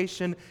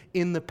glorification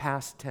in the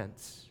past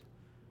tense.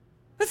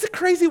 That's a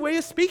crazy way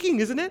of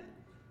speaking, isn't it?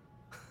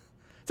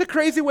 It's a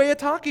crazy way of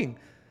talking.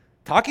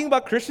 Talking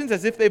about Christians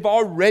as if they've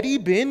already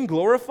been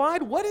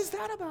glorified? What is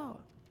that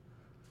about?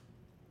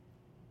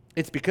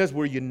 It's because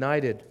we're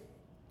united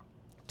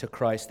to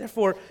Christ.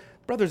 Therefore,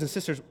 brothers and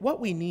sisters,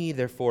 what we need,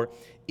 therefore,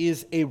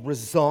 is a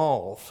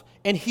resolve.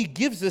 And he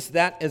gives us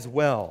that as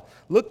well.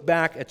 Look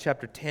back at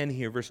chapter 10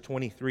 here, verse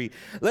 23.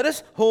 Let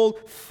us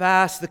hold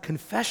fast the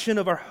confession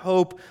of our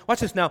hope. Watch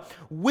this now.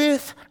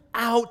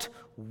 Without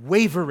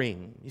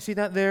wavering. You see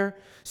that there?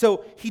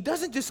 So he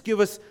doesn't just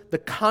give us the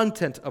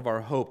content of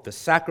our hope, the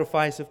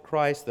sacrifice of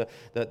Christ,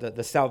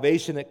 the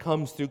salvation that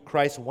comes through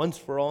Christ's once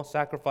for all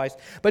sacrifice,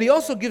 but he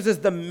also gives us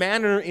the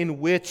manner in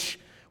which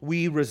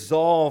we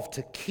resolve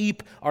to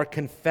keep our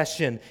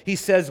confession. He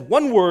says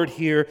one word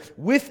here,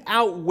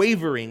 without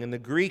wavering. In the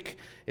Greek,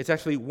 it's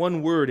actually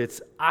one word. It's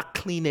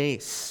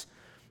aklines.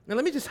 Now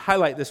let me just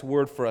highlight this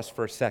word for us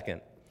for a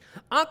second.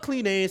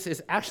 Aklines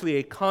is actually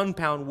a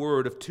compound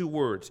word of two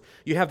words.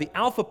 You have the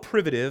alpha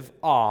privative,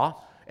 a,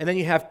 and then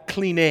you have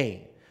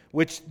kline,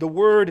 which the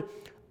word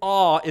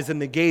a is a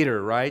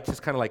negator, right?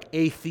 Just kind of like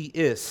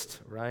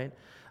atheist, right?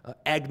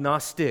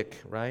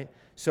 Agnostic, right?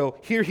 So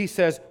here he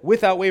says,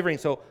 without wavering.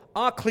 So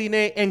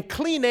akline, and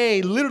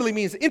kline literally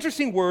means,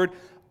 interesting word,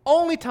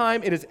 only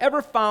time it is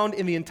ever found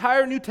in the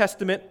entire New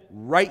Testament,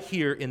 right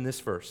here in this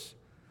verse.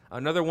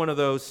 Another one of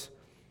those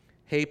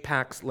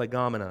hapax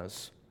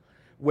legomenas,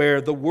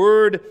 where the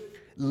word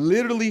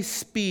literally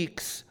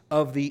speaks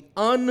of the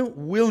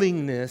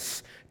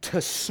unwillingness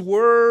to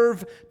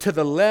swerve to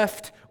the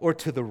left or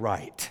to the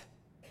right.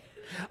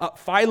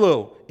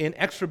 Philo, in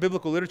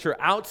extra-biblical literature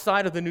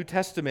outside of the New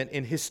Testament,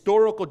 in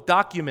historical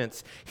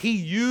documents, he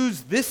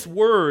used this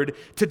word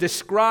to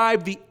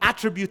describe the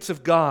attributes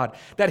of God,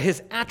 that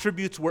his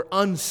attributes were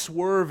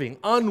unswerving,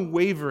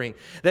 unwavering,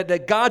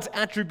 that God's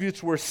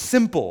attributes were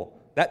simple.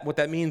 What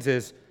that means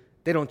is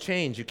they don't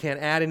change. You can't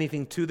add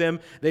anything to them.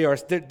 They're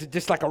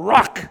just like a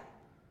rock.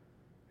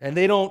 And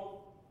they don't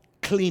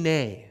kline.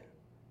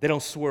 They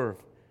don't swerve.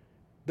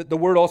 The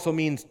word also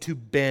means to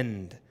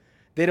bend.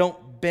 They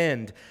don't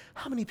bend.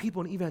 How many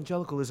people in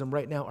evangelicalism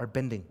right now are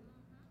bending?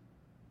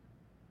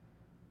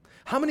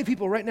 How many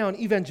people right now in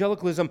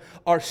evangelicalism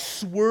are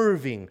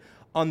swerving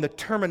on the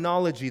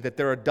terminology that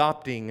they're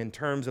adopting in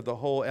terms of the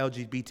whole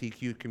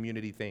LGBTQ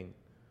community thing?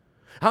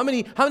 How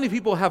many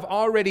people have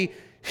already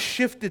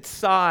shifted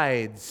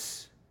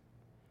sides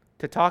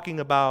to talking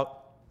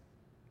about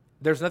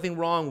there's nothing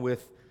wrong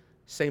with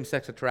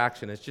same-sex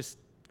attraction?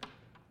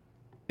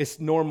 It's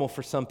normal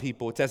for some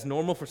people. It's as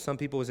normal for some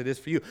people as it is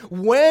for you.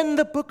 When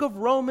the book of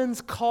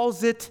Romans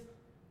calls it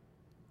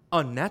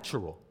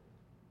unnatural.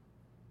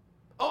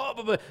 Oh,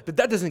 but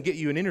that doesn't get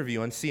you an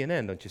interview on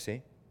CNN, don't you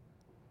see?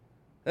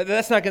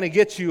 That's not going to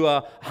get you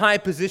a high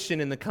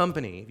position in the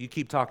company if you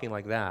keep talking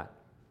like that.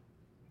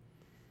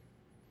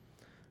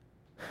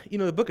 You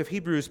know, the book of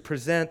Hebrews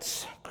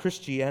presents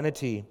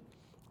Christianity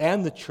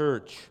and the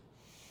church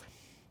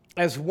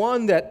as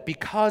one that,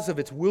 because of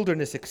its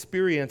wilderness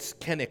experience,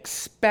 can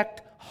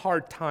expect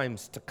hard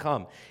times to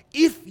come.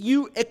 If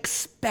you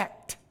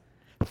expect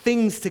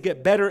things to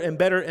get better and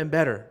better and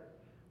better,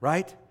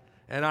 right?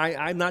 And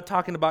I'm not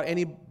talking about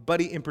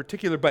anybody in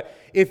particular, but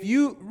if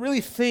you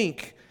really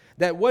think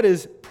that what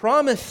is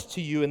promised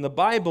to you in the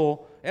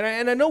Bible,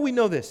 and I know we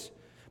know this,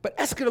 But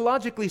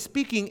eschatologically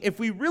speaking, if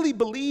we really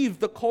believe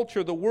the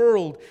culture, the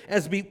world,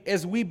 as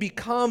we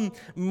become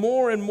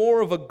more and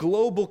more of a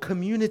global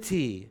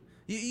community,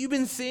 you've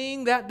been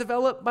seeing that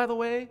develop, by the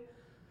way?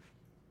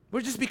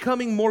 We're just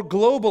becoming more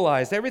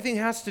globalized. Everything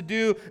has to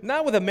do,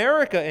 not with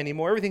America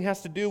anymore, everything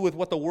has to do with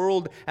what the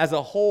world as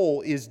a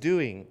whole is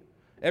doing.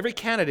 Every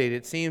candidate,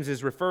 it seems,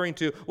 is referring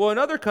to, well, in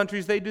other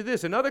countries they do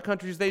this, in other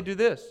countries they do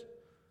this.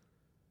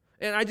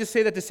 And I just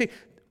say that to say,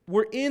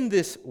 we're in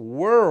this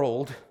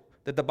world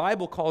that the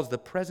Bible calls the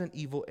present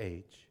evil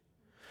age.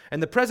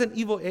 And the present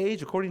evil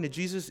age, according to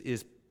Jesus,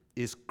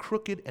 is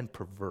crooked and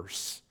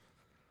perverse.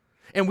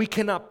 And we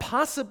cannot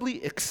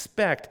possibly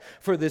expect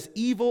for this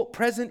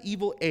present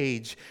evil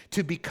age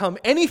to become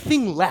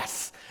anything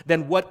less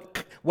than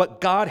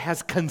what God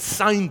has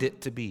consigned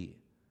it to be,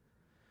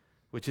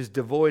 which is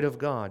devoid of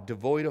God,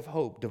 devoid of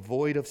hope,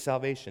 devoid of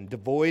salvation,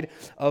 devoid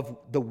of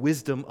the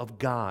wisdom of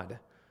God.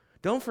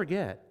 Don't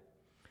forget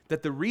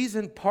that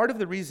part of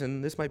the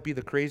reason, this might be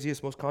the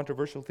craziest, most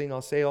controversial thing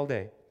I'll say all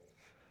day,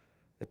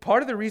 that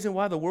part of the reason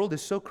why the world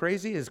is so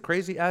crazy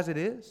as it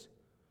is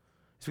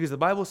because the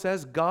Bible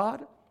says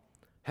God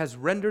has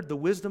rendered the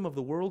wisdom of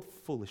the world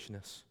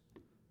foolishness.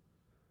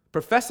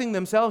 Professing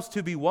themselves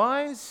to be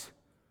wise,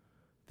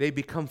 they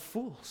become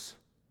fools.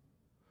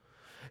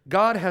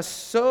 God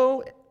has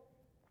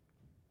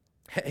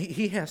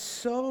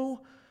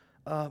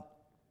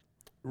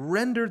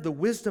rendered the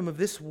wisdom of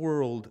this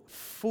world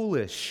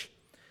foolish,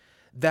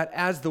 that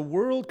as the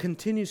world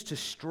continues to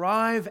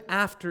strive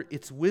after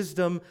its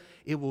wisdom,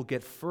 it will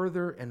get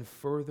further and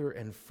further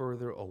and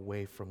further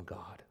away from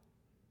God.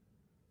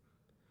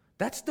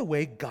 That's the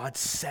way God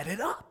set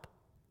it up.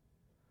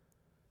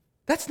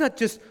 That's not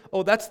just,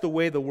 that's the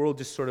way the world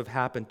just sort of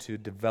happened to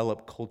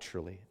develop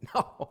culturally.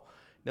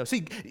 No.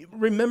 See,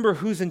 remember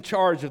who's in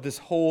charge of this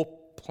whole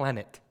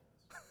planet.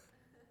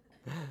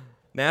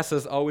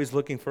 NASA's always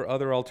looking for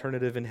other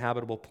alternative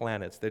inhabitable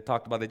planets. They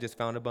talked about they just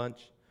found a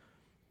bunch.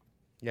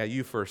 Yeah,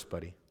 you first,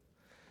 buddy.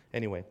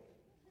 Anyway.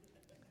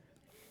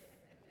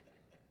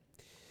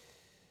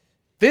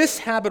 This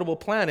habitable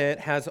planet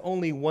has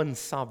only one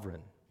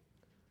sovereign,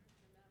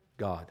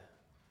 God.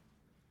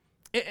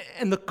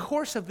 And the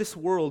course of this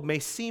world may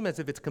seem as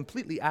if it's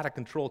completely out of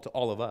control to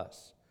all of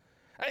us.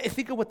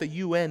 Think of what the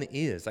UN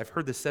is. I've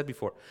heard this said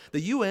before.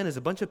 The UN is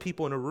a bunch of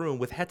people in a room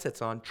with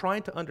headsets on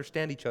trying to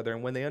understand each other,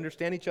 and when they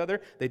understand each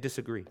other, they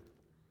disagree.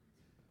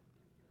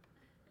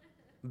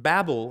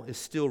 Babel is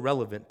still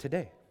relevant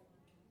today.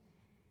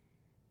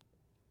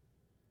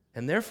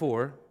 And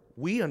therefore,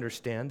 we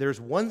understand there's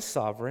one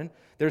sovereign,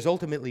 there's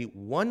ultimately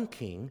one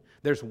king,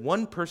 there's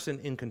one person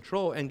in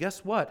control, and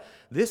guess what?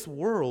 This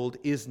world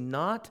is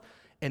not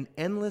an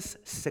endless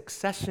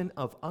succession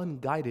of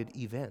unguided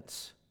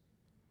events.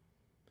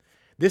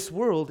 This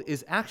world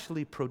is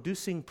actually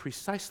producing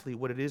precisely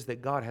what it is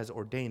that God has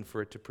ordained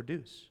for it to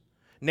produce.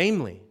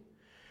 Namely,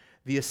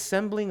 the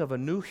assembling of a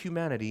new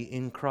humanity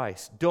in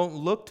Christ. Don't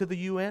look to the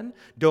UN.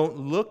 Don't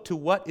look to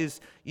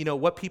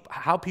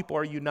how people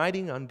are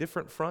uniting on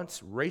different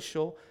fronts,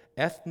 racial,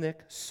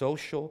 ethnic,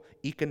 social,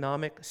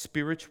 economic,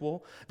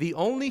 spiritual. The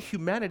only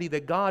humanity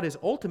that God is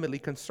ultimately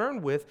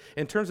concerned with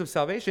in terms of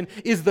salvation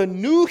is the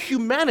new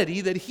humanity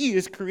that He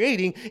is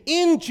creating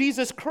in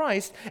Jesus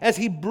Christ as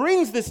He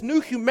brings this new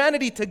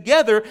humanity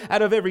together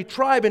out of every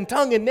tribe and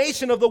tongue and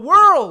nation of the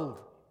world.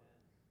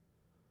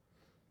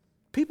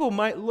 People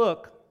might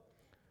look,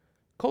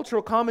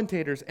 cultural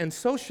commentators and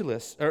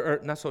socialists,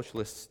 or not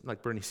socialists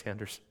like Bernie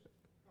Sanders,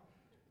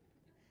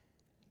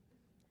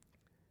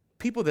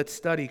 people that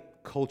study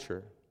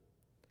culture,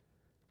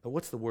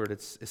 what's the word?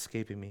 It's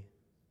escaping me.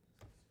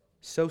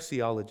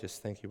 Sociologists,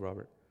 thank you,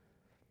 Robert.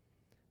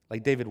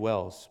 Like David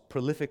Wells,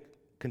 prolific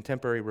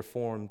contemporary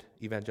Reformed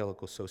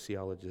evangelical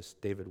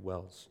sociologist David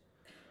Wells.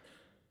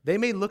 They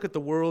may look at the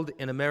world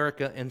in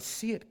America and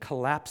see it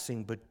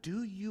collapsing, but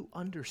do you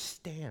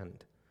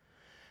understand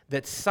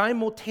that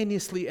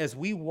simultaneously as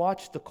we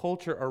watch the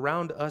culture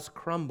around us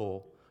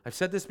crumble, I've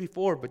said this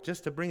before, but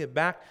just to bring it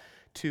back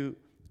to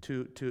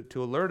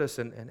alert us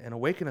and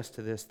awaken us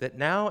to this, that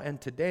now and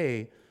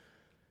today,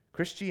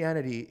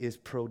 Christianity is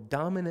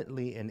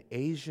predominantly an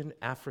Asian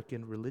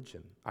African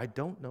religion. I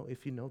don't know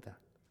if you know that.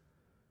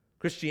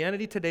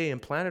 Christianity today in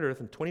planet Earth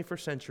in the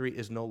 21st century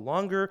is no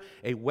longer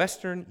a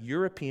Western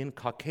European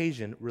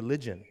Caucasian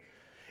religion.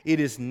 It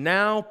is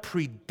now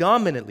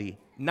predominantly,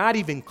 not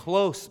even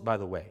close, by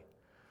the way,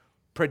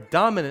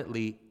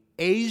 predominantly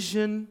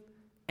Asian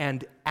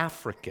and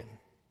African.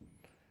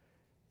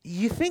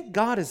 You think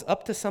God is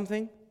up to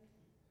something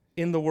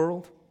in the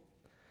world?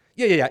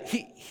 Yeah.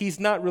 He's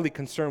not really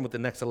concerned with the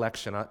next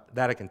election.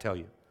 That I can tell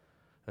you.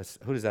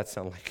 Who does that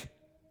sound like?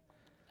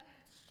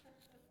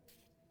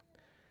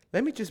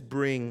 Let me just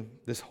bring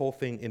this whole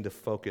thing into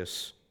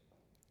focus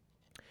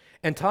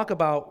and talk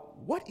about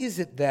what is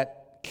it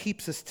that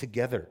keeps us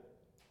together.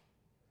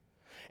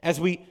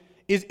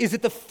 Is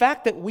it the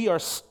fact that we are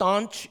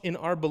staunch in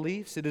our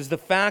beliefs? It is the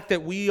fact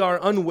that we are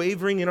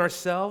unwavering in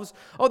ourselves?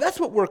 Oh, that's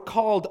what we're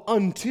called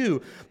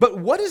unto. But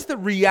what is the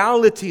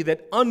reality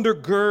that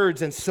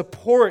undergirds and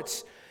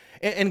supports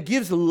and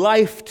gives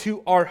life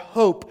to our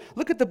hope.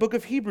 Look at the book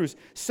of Hebrews,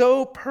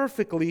 so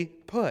perfectly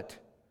put.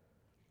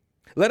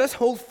 Let us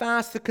hold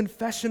fast the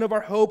confession of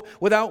our hope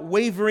without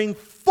wavering,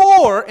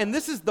 for, and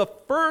this is the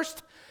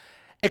first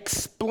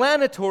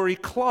explanatory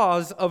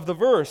clause of the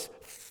verse,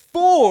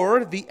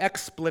 for the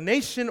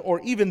explanation or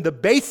even the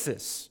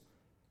basis,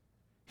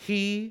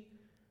 he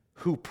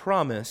who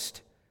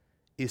promised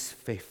is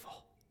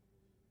faithful.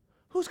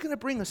 Who's going to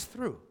bring us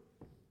through?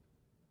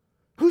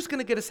 Who's going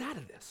to get us out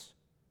of this?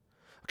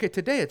 Okay,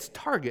 today it's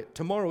Target.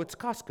 Tomorrow it's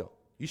Costco.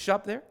 You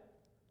shop there?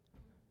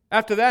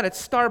 After that,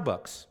 it's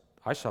Starbucks.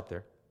 I shop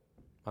there.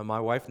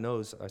 My wife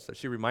knows.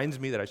 She reminds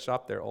me that I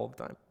shop there all the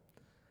time.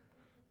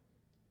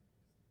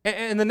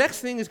 And the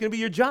next thing is going to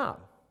be your job.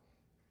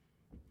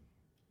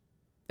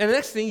 And the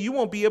next thing, you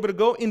won't be able to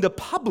go into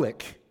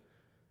public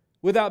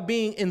without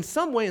being in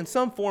some way, in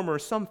some form, or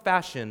some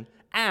fashion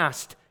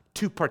asked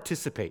to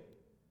participate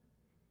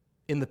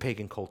in the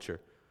pagan culture.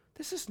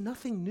 This is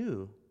nothing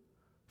new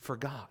for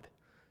God.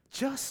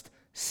 Just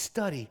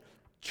study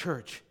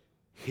church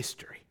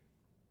history.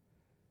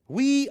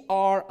 We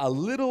are a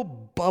little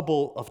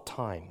bubble of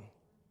time.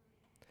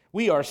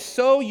 We are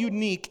so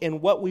unique in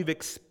what we've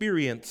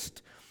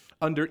experienced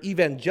under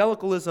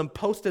evangelicalism,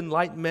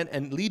 post-enlightenment,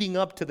 and leading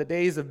up to the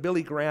days of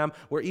Billy Graham,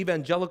 where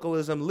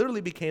evangelicalism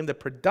literally became the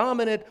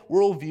predominant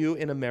worldview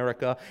in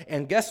America.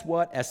 And guess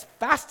what? As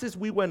fast as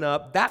we went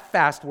up, that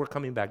fast we're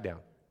coming back down.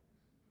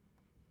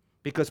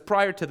 Because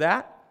prior to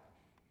that,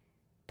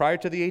 prior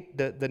to the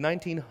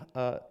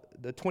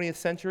 20th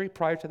century,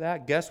 prior to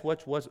that, guess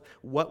what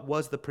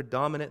was the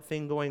predominant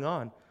thing going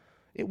on?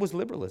 It was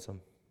liberalism.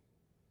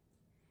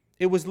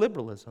 It was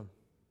liberalism.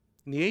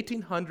 In the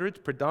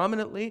 1800s,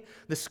 predominantly,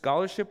 the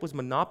scholarship was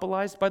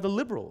monopolized by the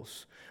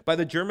liberals, by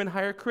the German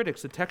higher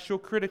critics, the textual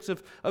critics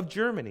of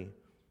Germany.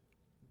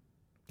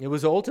 It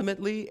was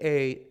ultimately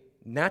a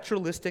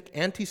naturalistic,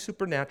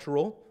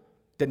 anti-supernatural,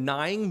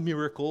 denying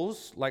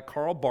miracles like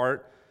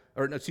Rudolf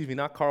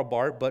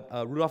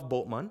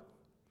Bultmann,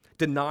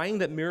 denying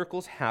that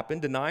miracles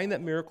happened, denying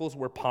that miracles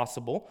were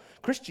possible.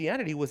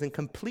 Christianity was in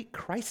complete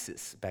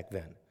crisis back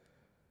then.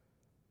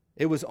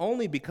 It was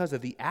only because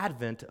of the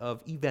advent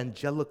of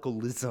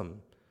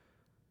evangelicalism.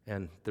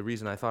 And the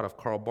reason I thought of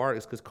Karl Barth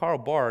is because Karl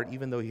Barth,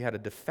 even though he had a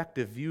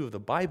defective view of the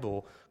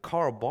Bible,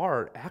 Karl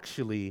Barth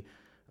actually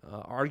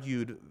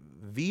argued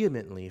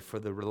vehemently for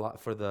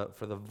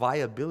the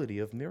viability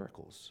of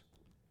miracles.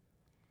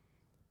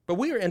 But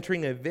we are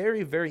entering a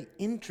very, very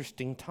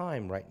interesting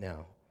time right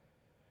now.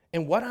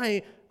 And what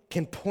I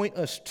can point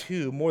us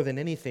to more than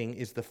anything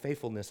is the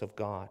faithfulness of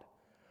God.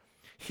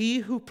 He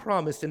who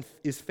promised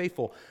is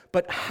faithful.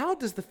 But how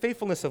does the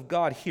faithfulness of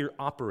God here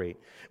operate?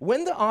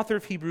 When the author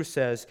of Hebrews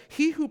says,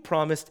 he who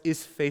promised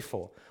is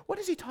faithful, what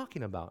is he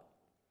talking about?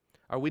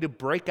 Are we to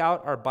break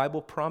out our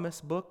Bible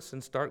promise books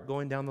and start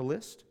going down the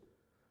list?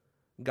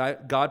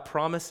 God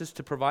promises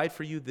to provide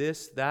for you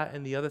this, that,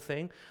 and the other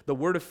thing. The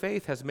word of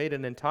faith has made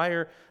an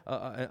entire,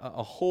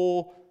 a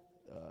whole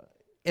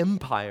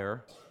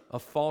empire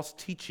of false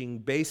teaching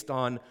based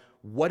on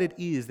what it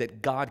is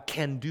that God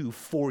can do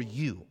for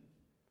you.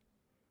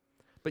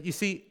 But you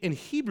see, in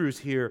Hebrews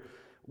here,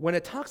 when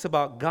it talks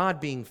about God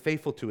being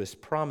faithful to his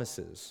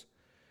promises,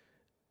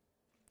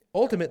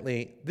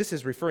 ultimately, this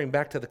is referring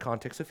back to the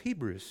context of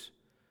Hebrews,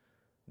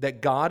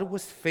 that God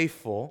was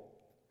faithful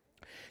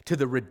to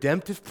the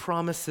redemptive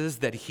promises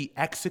that he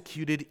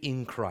executed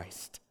in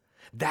Christ.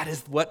 That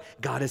is what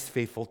God is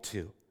faithful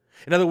to.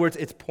 In other words,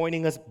 it's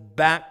pointing us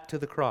back to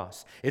the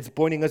cross. It's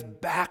pointing us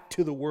back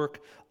to the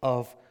work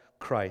of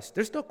Christ.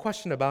 There's no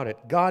question about it.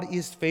 God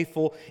is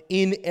faithful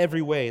in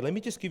every way. Let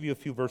me just give you a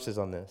few verses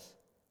on this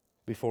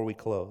before we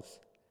close.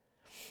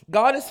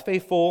 God is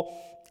faithful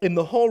in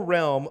the whole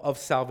realm of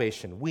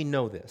salvation. We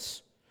know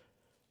this.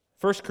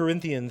 1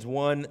 Corinthians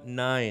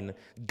 1:9.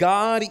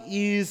 God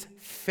is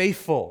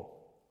faithful,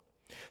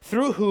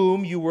 through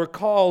whom you were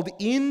called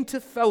into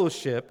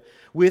fellowship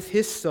with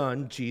his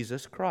Son,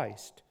 Jesus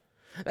Christ.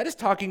 That is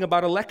talking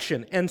about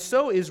election, and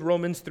so is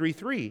Romans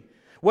 3:3.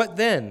 What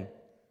then?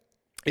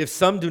 If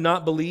some do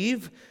not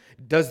believe,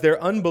 does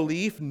their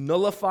unbelief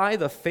nullify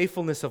the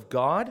faithfulness of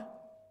God?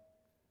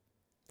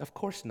 Of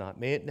course not.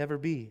 May it never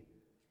be.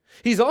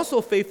 He's also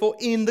faithful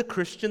in the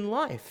Christian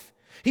life.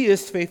 He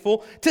is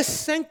faithful to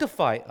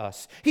sanctify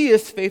us. He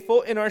is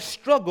faithful in our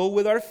struggle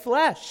with our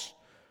flesh.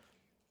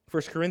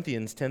 1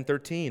 Corinthians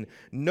 10:13.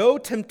 No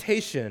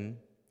temptation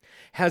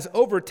has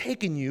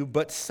overtaken you,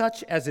 but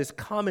such as is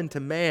common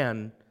to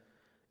man.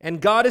 And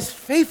God is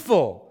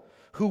faithful,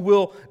 who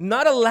will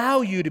not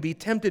allow you to be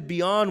tempted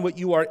beyond what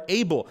you are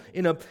able.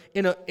 In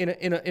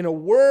a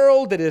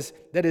world that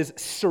is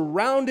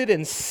surrounded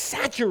and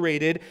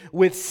saturated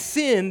with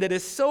sin that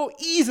is so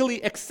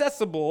easily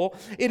accessible,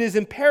 it is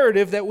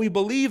imperative that we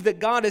believe that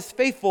God is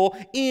faithful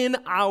in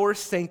our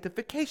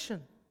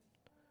sanctification.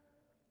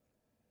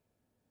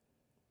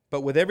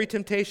 But with every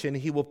temptation,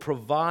 he will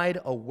provide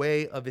a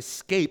way of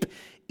escape.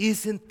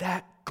 Isn't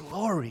that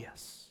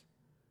glorious?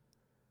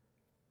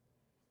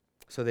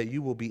 So that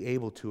you will be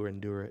able to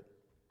endure it.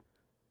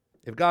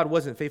 If God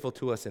wasn't faithful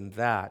to us in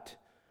that,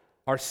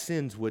 our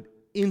sins would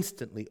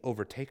instantly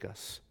overtake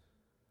us.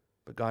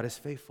 But God is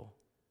faithful.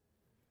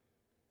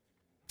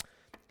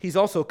 He's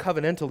also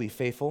covenantally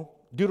faithful.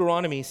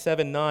 Deuteronomy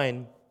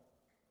 7:9,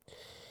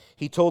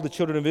 he told the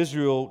children of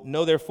Israel,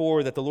 "Know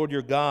therefore that the Lord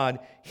your God,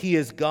 He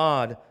is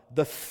God,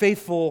 the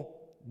faithful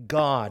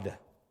God.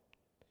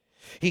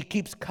 He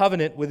keeps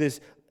covenant with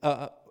His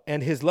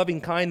and His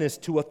loving kindness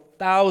to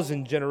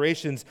 1,000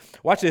 generations."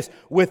 Watch this.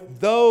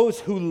 "With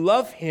those who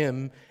love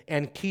Him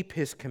and keep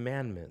His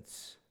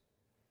commandments."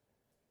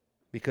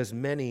 Because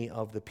many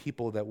of the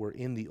people that were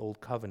in the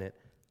old covenant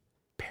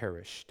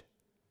perished.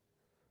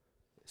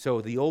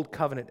 So the old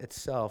covenant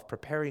itself,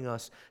 preparing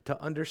us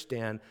to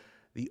understand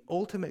the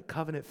ultimate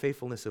covenant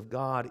faithfulness of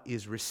God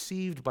is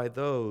received by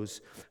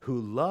those who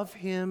love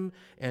Him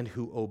and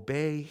who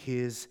obey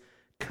His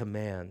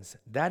commands.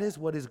 That is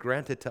what is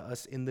granted to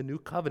us in the new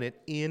covenant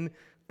in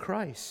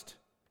Christ.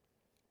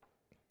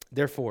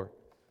 Therefore,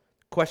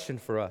 question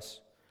for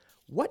us: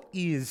 what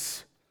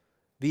is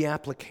the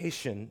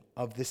application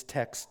of this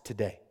text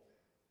today?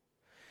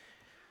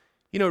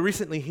 You know,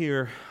 recently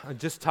here,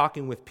 just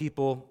talking with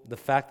people, the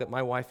fact that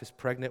my wife is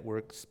pregnant, we're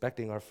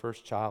expecting our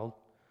first child.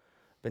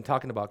 Been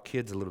talking about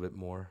kids a little bit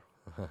more.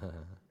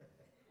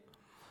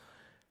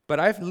 But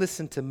I've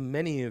listened to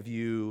many of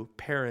you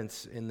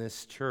parents in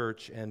this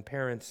church and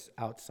parents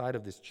outside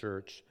of this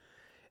church,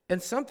 and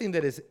something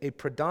that is a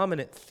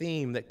predominant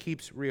theme that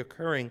keeps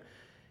reoccurring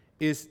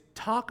is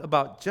talk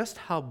about just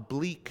how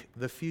bleak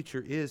the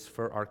future is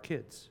for our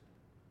kids.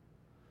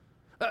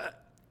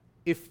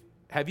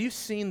 Have you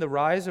seen the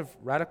rise of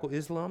radical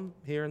Islam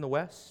here in the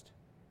West?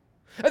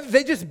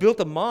 They just built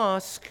a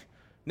mosque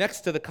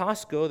next to the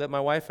Costco that my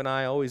wife and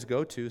I always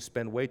go to,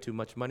 spend way too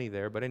much money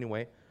there, but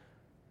anyway,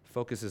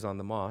 focuses on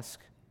the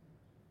mosque.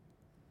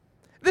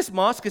 This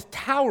mosque is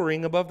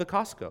towering above the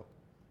Costco.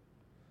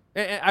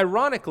 And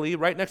ironically,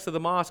 right next to the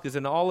mosque is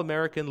an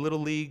all-American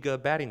Little League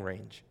batting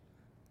range.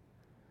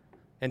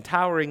 And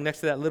towering next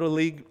to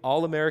that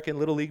all-American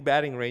Little League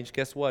batting range,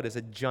 guess what, is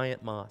a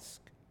giant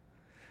mosque.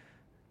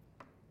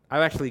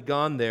 I've actually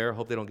gone there,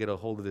 hope they don't get a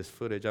hold of this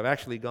footage. I've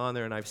actually gone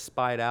there and I've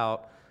spied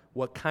out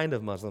what kind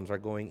of Muslims are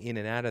going in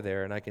and out of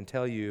there, and I can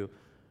tell you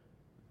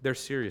they're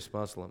serious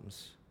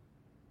Muslims.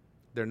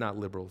 They're not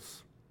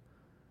liberals.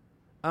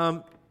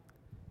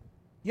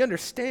 You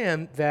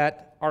understand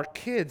that our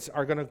kids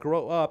are going to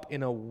grow up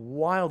in a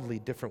wildly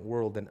different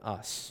world than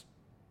us.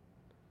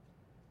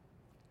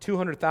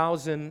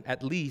 200,000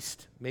 at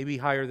least, maybe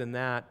higher than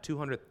that,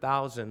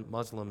 200,000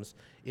 Muslims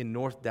in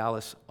North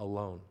Dallas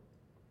alone.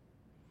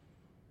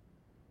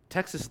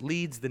 Texas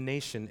leads the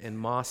nation in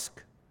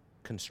mosque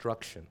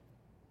construction.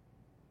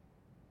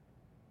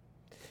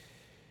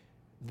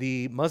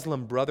 The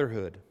Muslim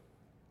Brotherhood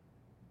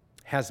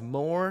has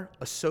more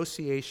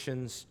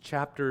associations,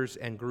 chapters,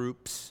 and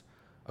groups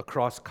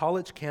across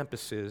college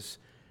campuses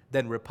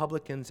than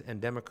Republicans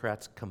and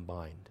Democrats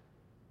combined.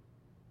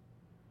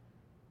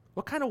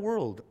 What kind of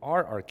world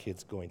are our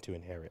kids going to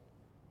inherit?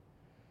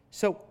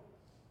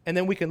 And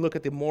then we can look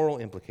at the moral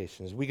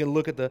implications. We can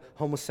look at the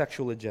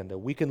homosexual agenda.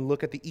 We can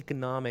look at the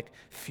economic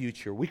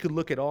future. We could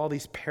look at all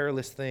these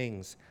perilous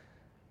things.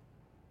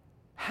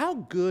 How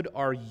good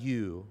are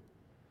you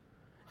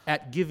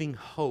at giving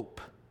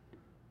hope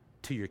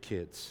to your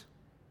kids?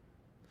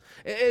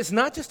 It's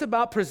not just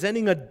about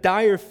presenting a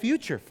dire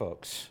future,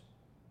 folks.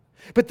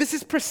 But this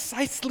is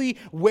precisely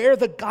where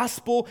the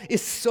gospel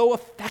is so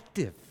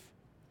effective.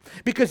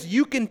 Because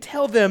you can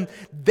tell them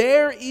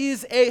there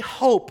is a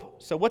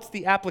hope. So what's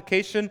the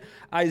application?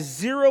 I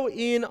zero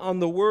in on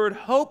the word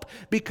hope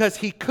because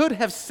he could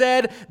have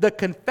said the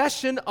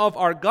confession of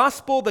our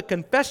gospel, the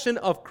confession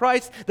of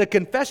Christ, the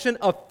confession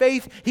of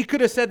faith. He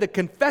could have said the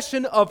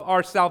confession of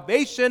our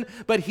salvation,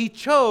 but he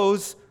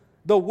chose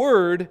the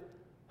word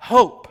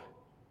hope.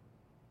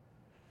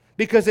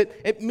 Because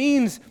it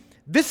means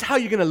this is how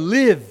you're going to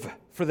live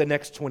for the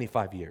next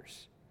 25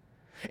 years.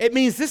 It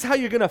means this is how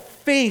you're going to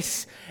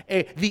face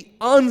the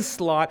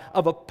onslaught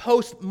of a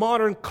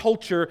postmodern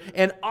culture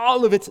and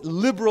all of its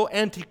liberal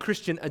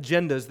anti-Christian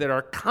agendas that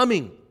are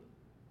coming.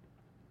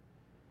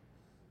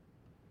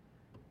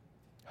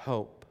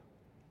 Hope.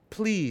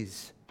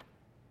 Please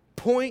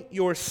point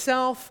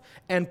yourself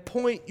and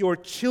point your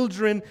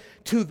children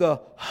to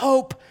the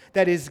hope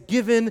that is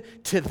given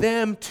to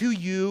them, to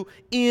you,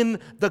 in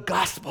the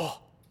gospel.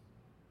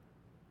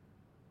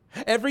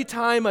 Every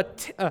time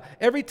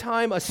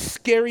a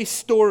scary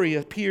story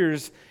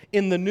appears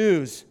in the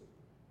news,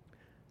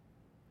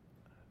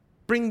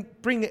 bring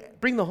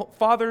the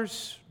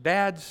fathers,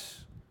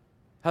 dads,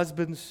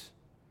 husbands,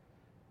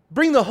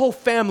 bring the whole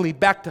family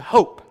back to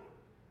hope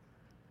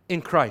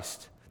in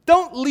Christ.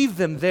 Don't leave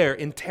them there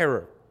in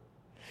terror.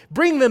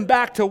 Bring them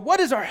back to what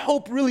is our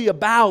hope really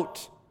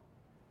about?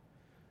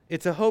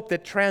 It's a hope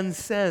that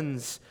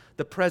transcends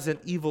the present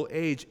evil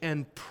age,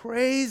 and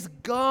praise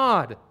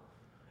God,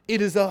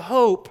 it is a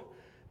hope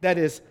that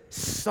is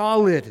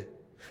solid,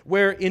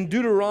 where in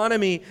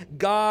Deuteronomy,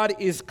 God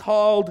is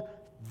called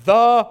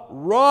the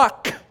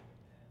rock.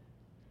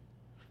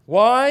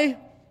 Why?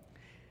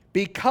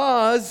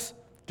 Because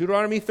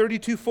Deuteronomy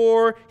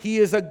 32:4, He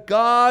is a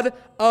God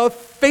of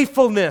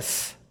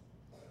faithfulness.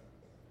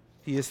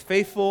 He is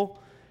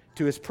faithful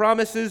to His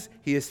promises.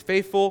 He is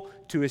faithful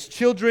to His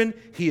children.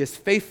 He is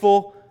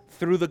faithful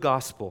through the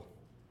gospel.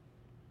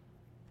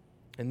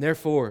 And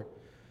therefore,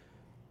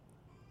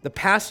 the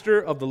pastor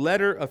of the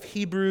letter of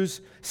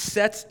Hebrews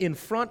sets in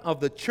front of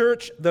the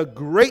church the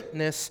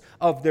greatness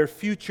of their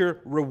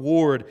future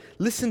reward.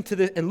 Listen to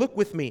this and look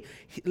with me.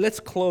 Let's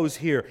close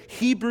here.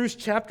 Hebrews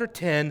chapter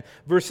 10,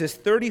 verses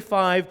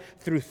 35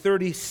 through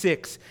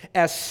 36.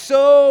 As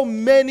so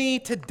many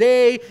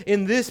today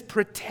in this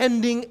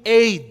pretending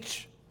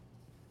age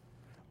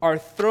are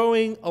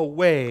throwing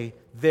away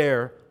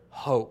their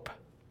hope.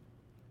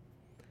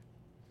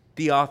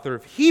 The author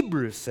of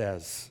Hebrews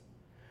says,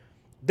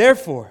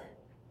 therefore,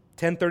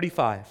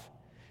 10:35,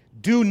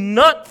 do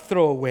not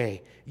throw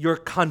away your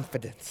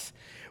confidence,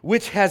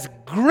 which has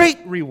great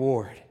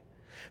reward,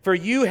 for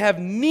you have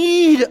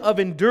need of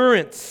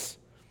endurance,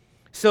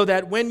 so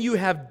that when you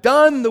have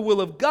done the will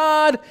of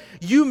God,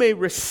 you may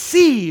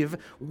receive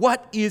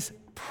what is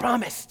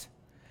promised.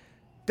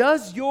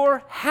 Does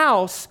your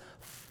house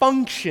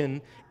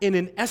function in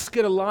an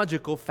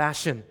eschatological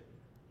fashion?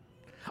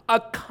 A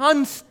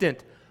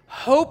constant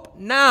hope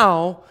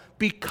now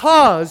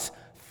because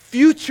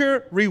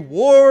future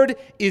reward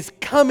is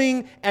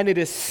coming and it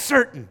is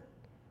certain.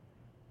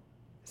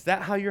 Is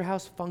that how your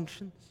house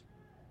functions?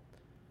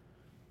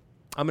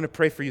 I'm going to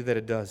pray for you that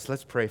it does.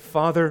 Let's pray.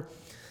 Father,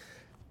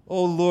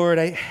 oh Lord,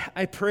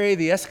 I pray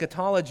the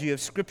eschatology of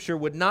Scripture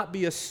would not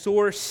be a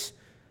source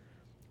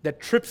that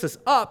trips us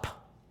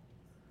up,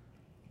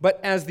 but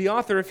as the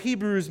author of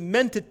Hebrews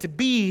meant it to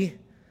be,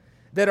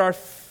 that our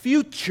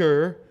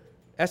future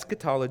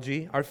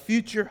eschatology, our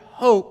future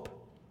hope,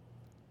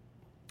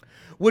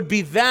 would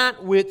be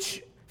that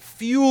which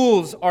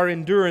fuels our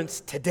endurance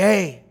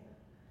today.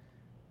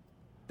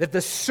 That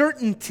the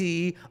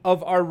certainty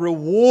of our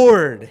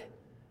reward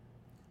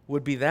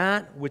would be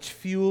that which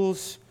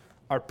fuels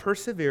our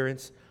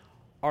perseverance,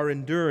 our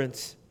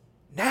endurance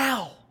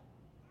now.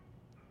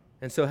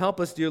 And so help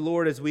us, dear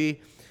Lord, as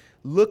we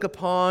look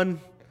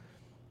upon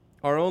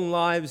our own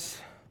lives,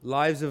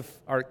 lives of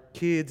our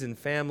kids and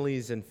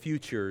families and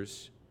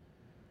futures.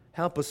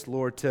 Help us,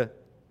 Lord, to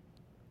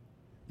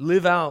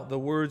live out the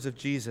words of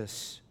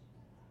Jesus,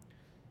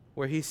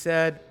 where He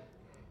said,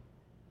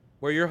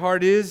 where your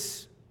heart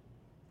is,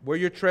 where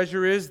your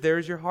treasure is, there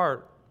is your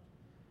heart.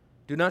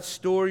 Do not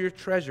store your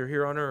treasure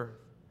here on earth.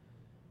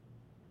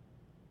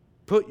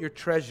 Put your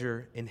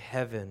treasure in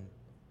heaven.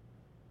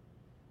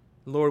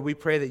 Lord, we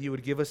pray that you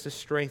would give us the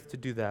strength to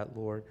do that,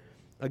 Lord,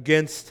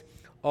 against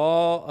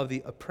all of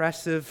the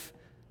oppressive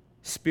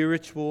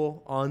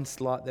spiritual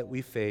onslaught that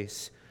we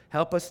face.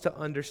 Help us to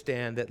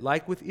understand that,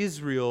 like with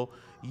Israel,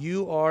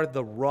 you are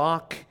the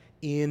rock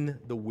in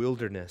the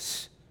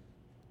wilderness.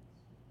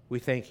 We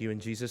thank you. In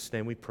Jesus'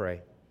 name we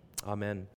pray. Amen.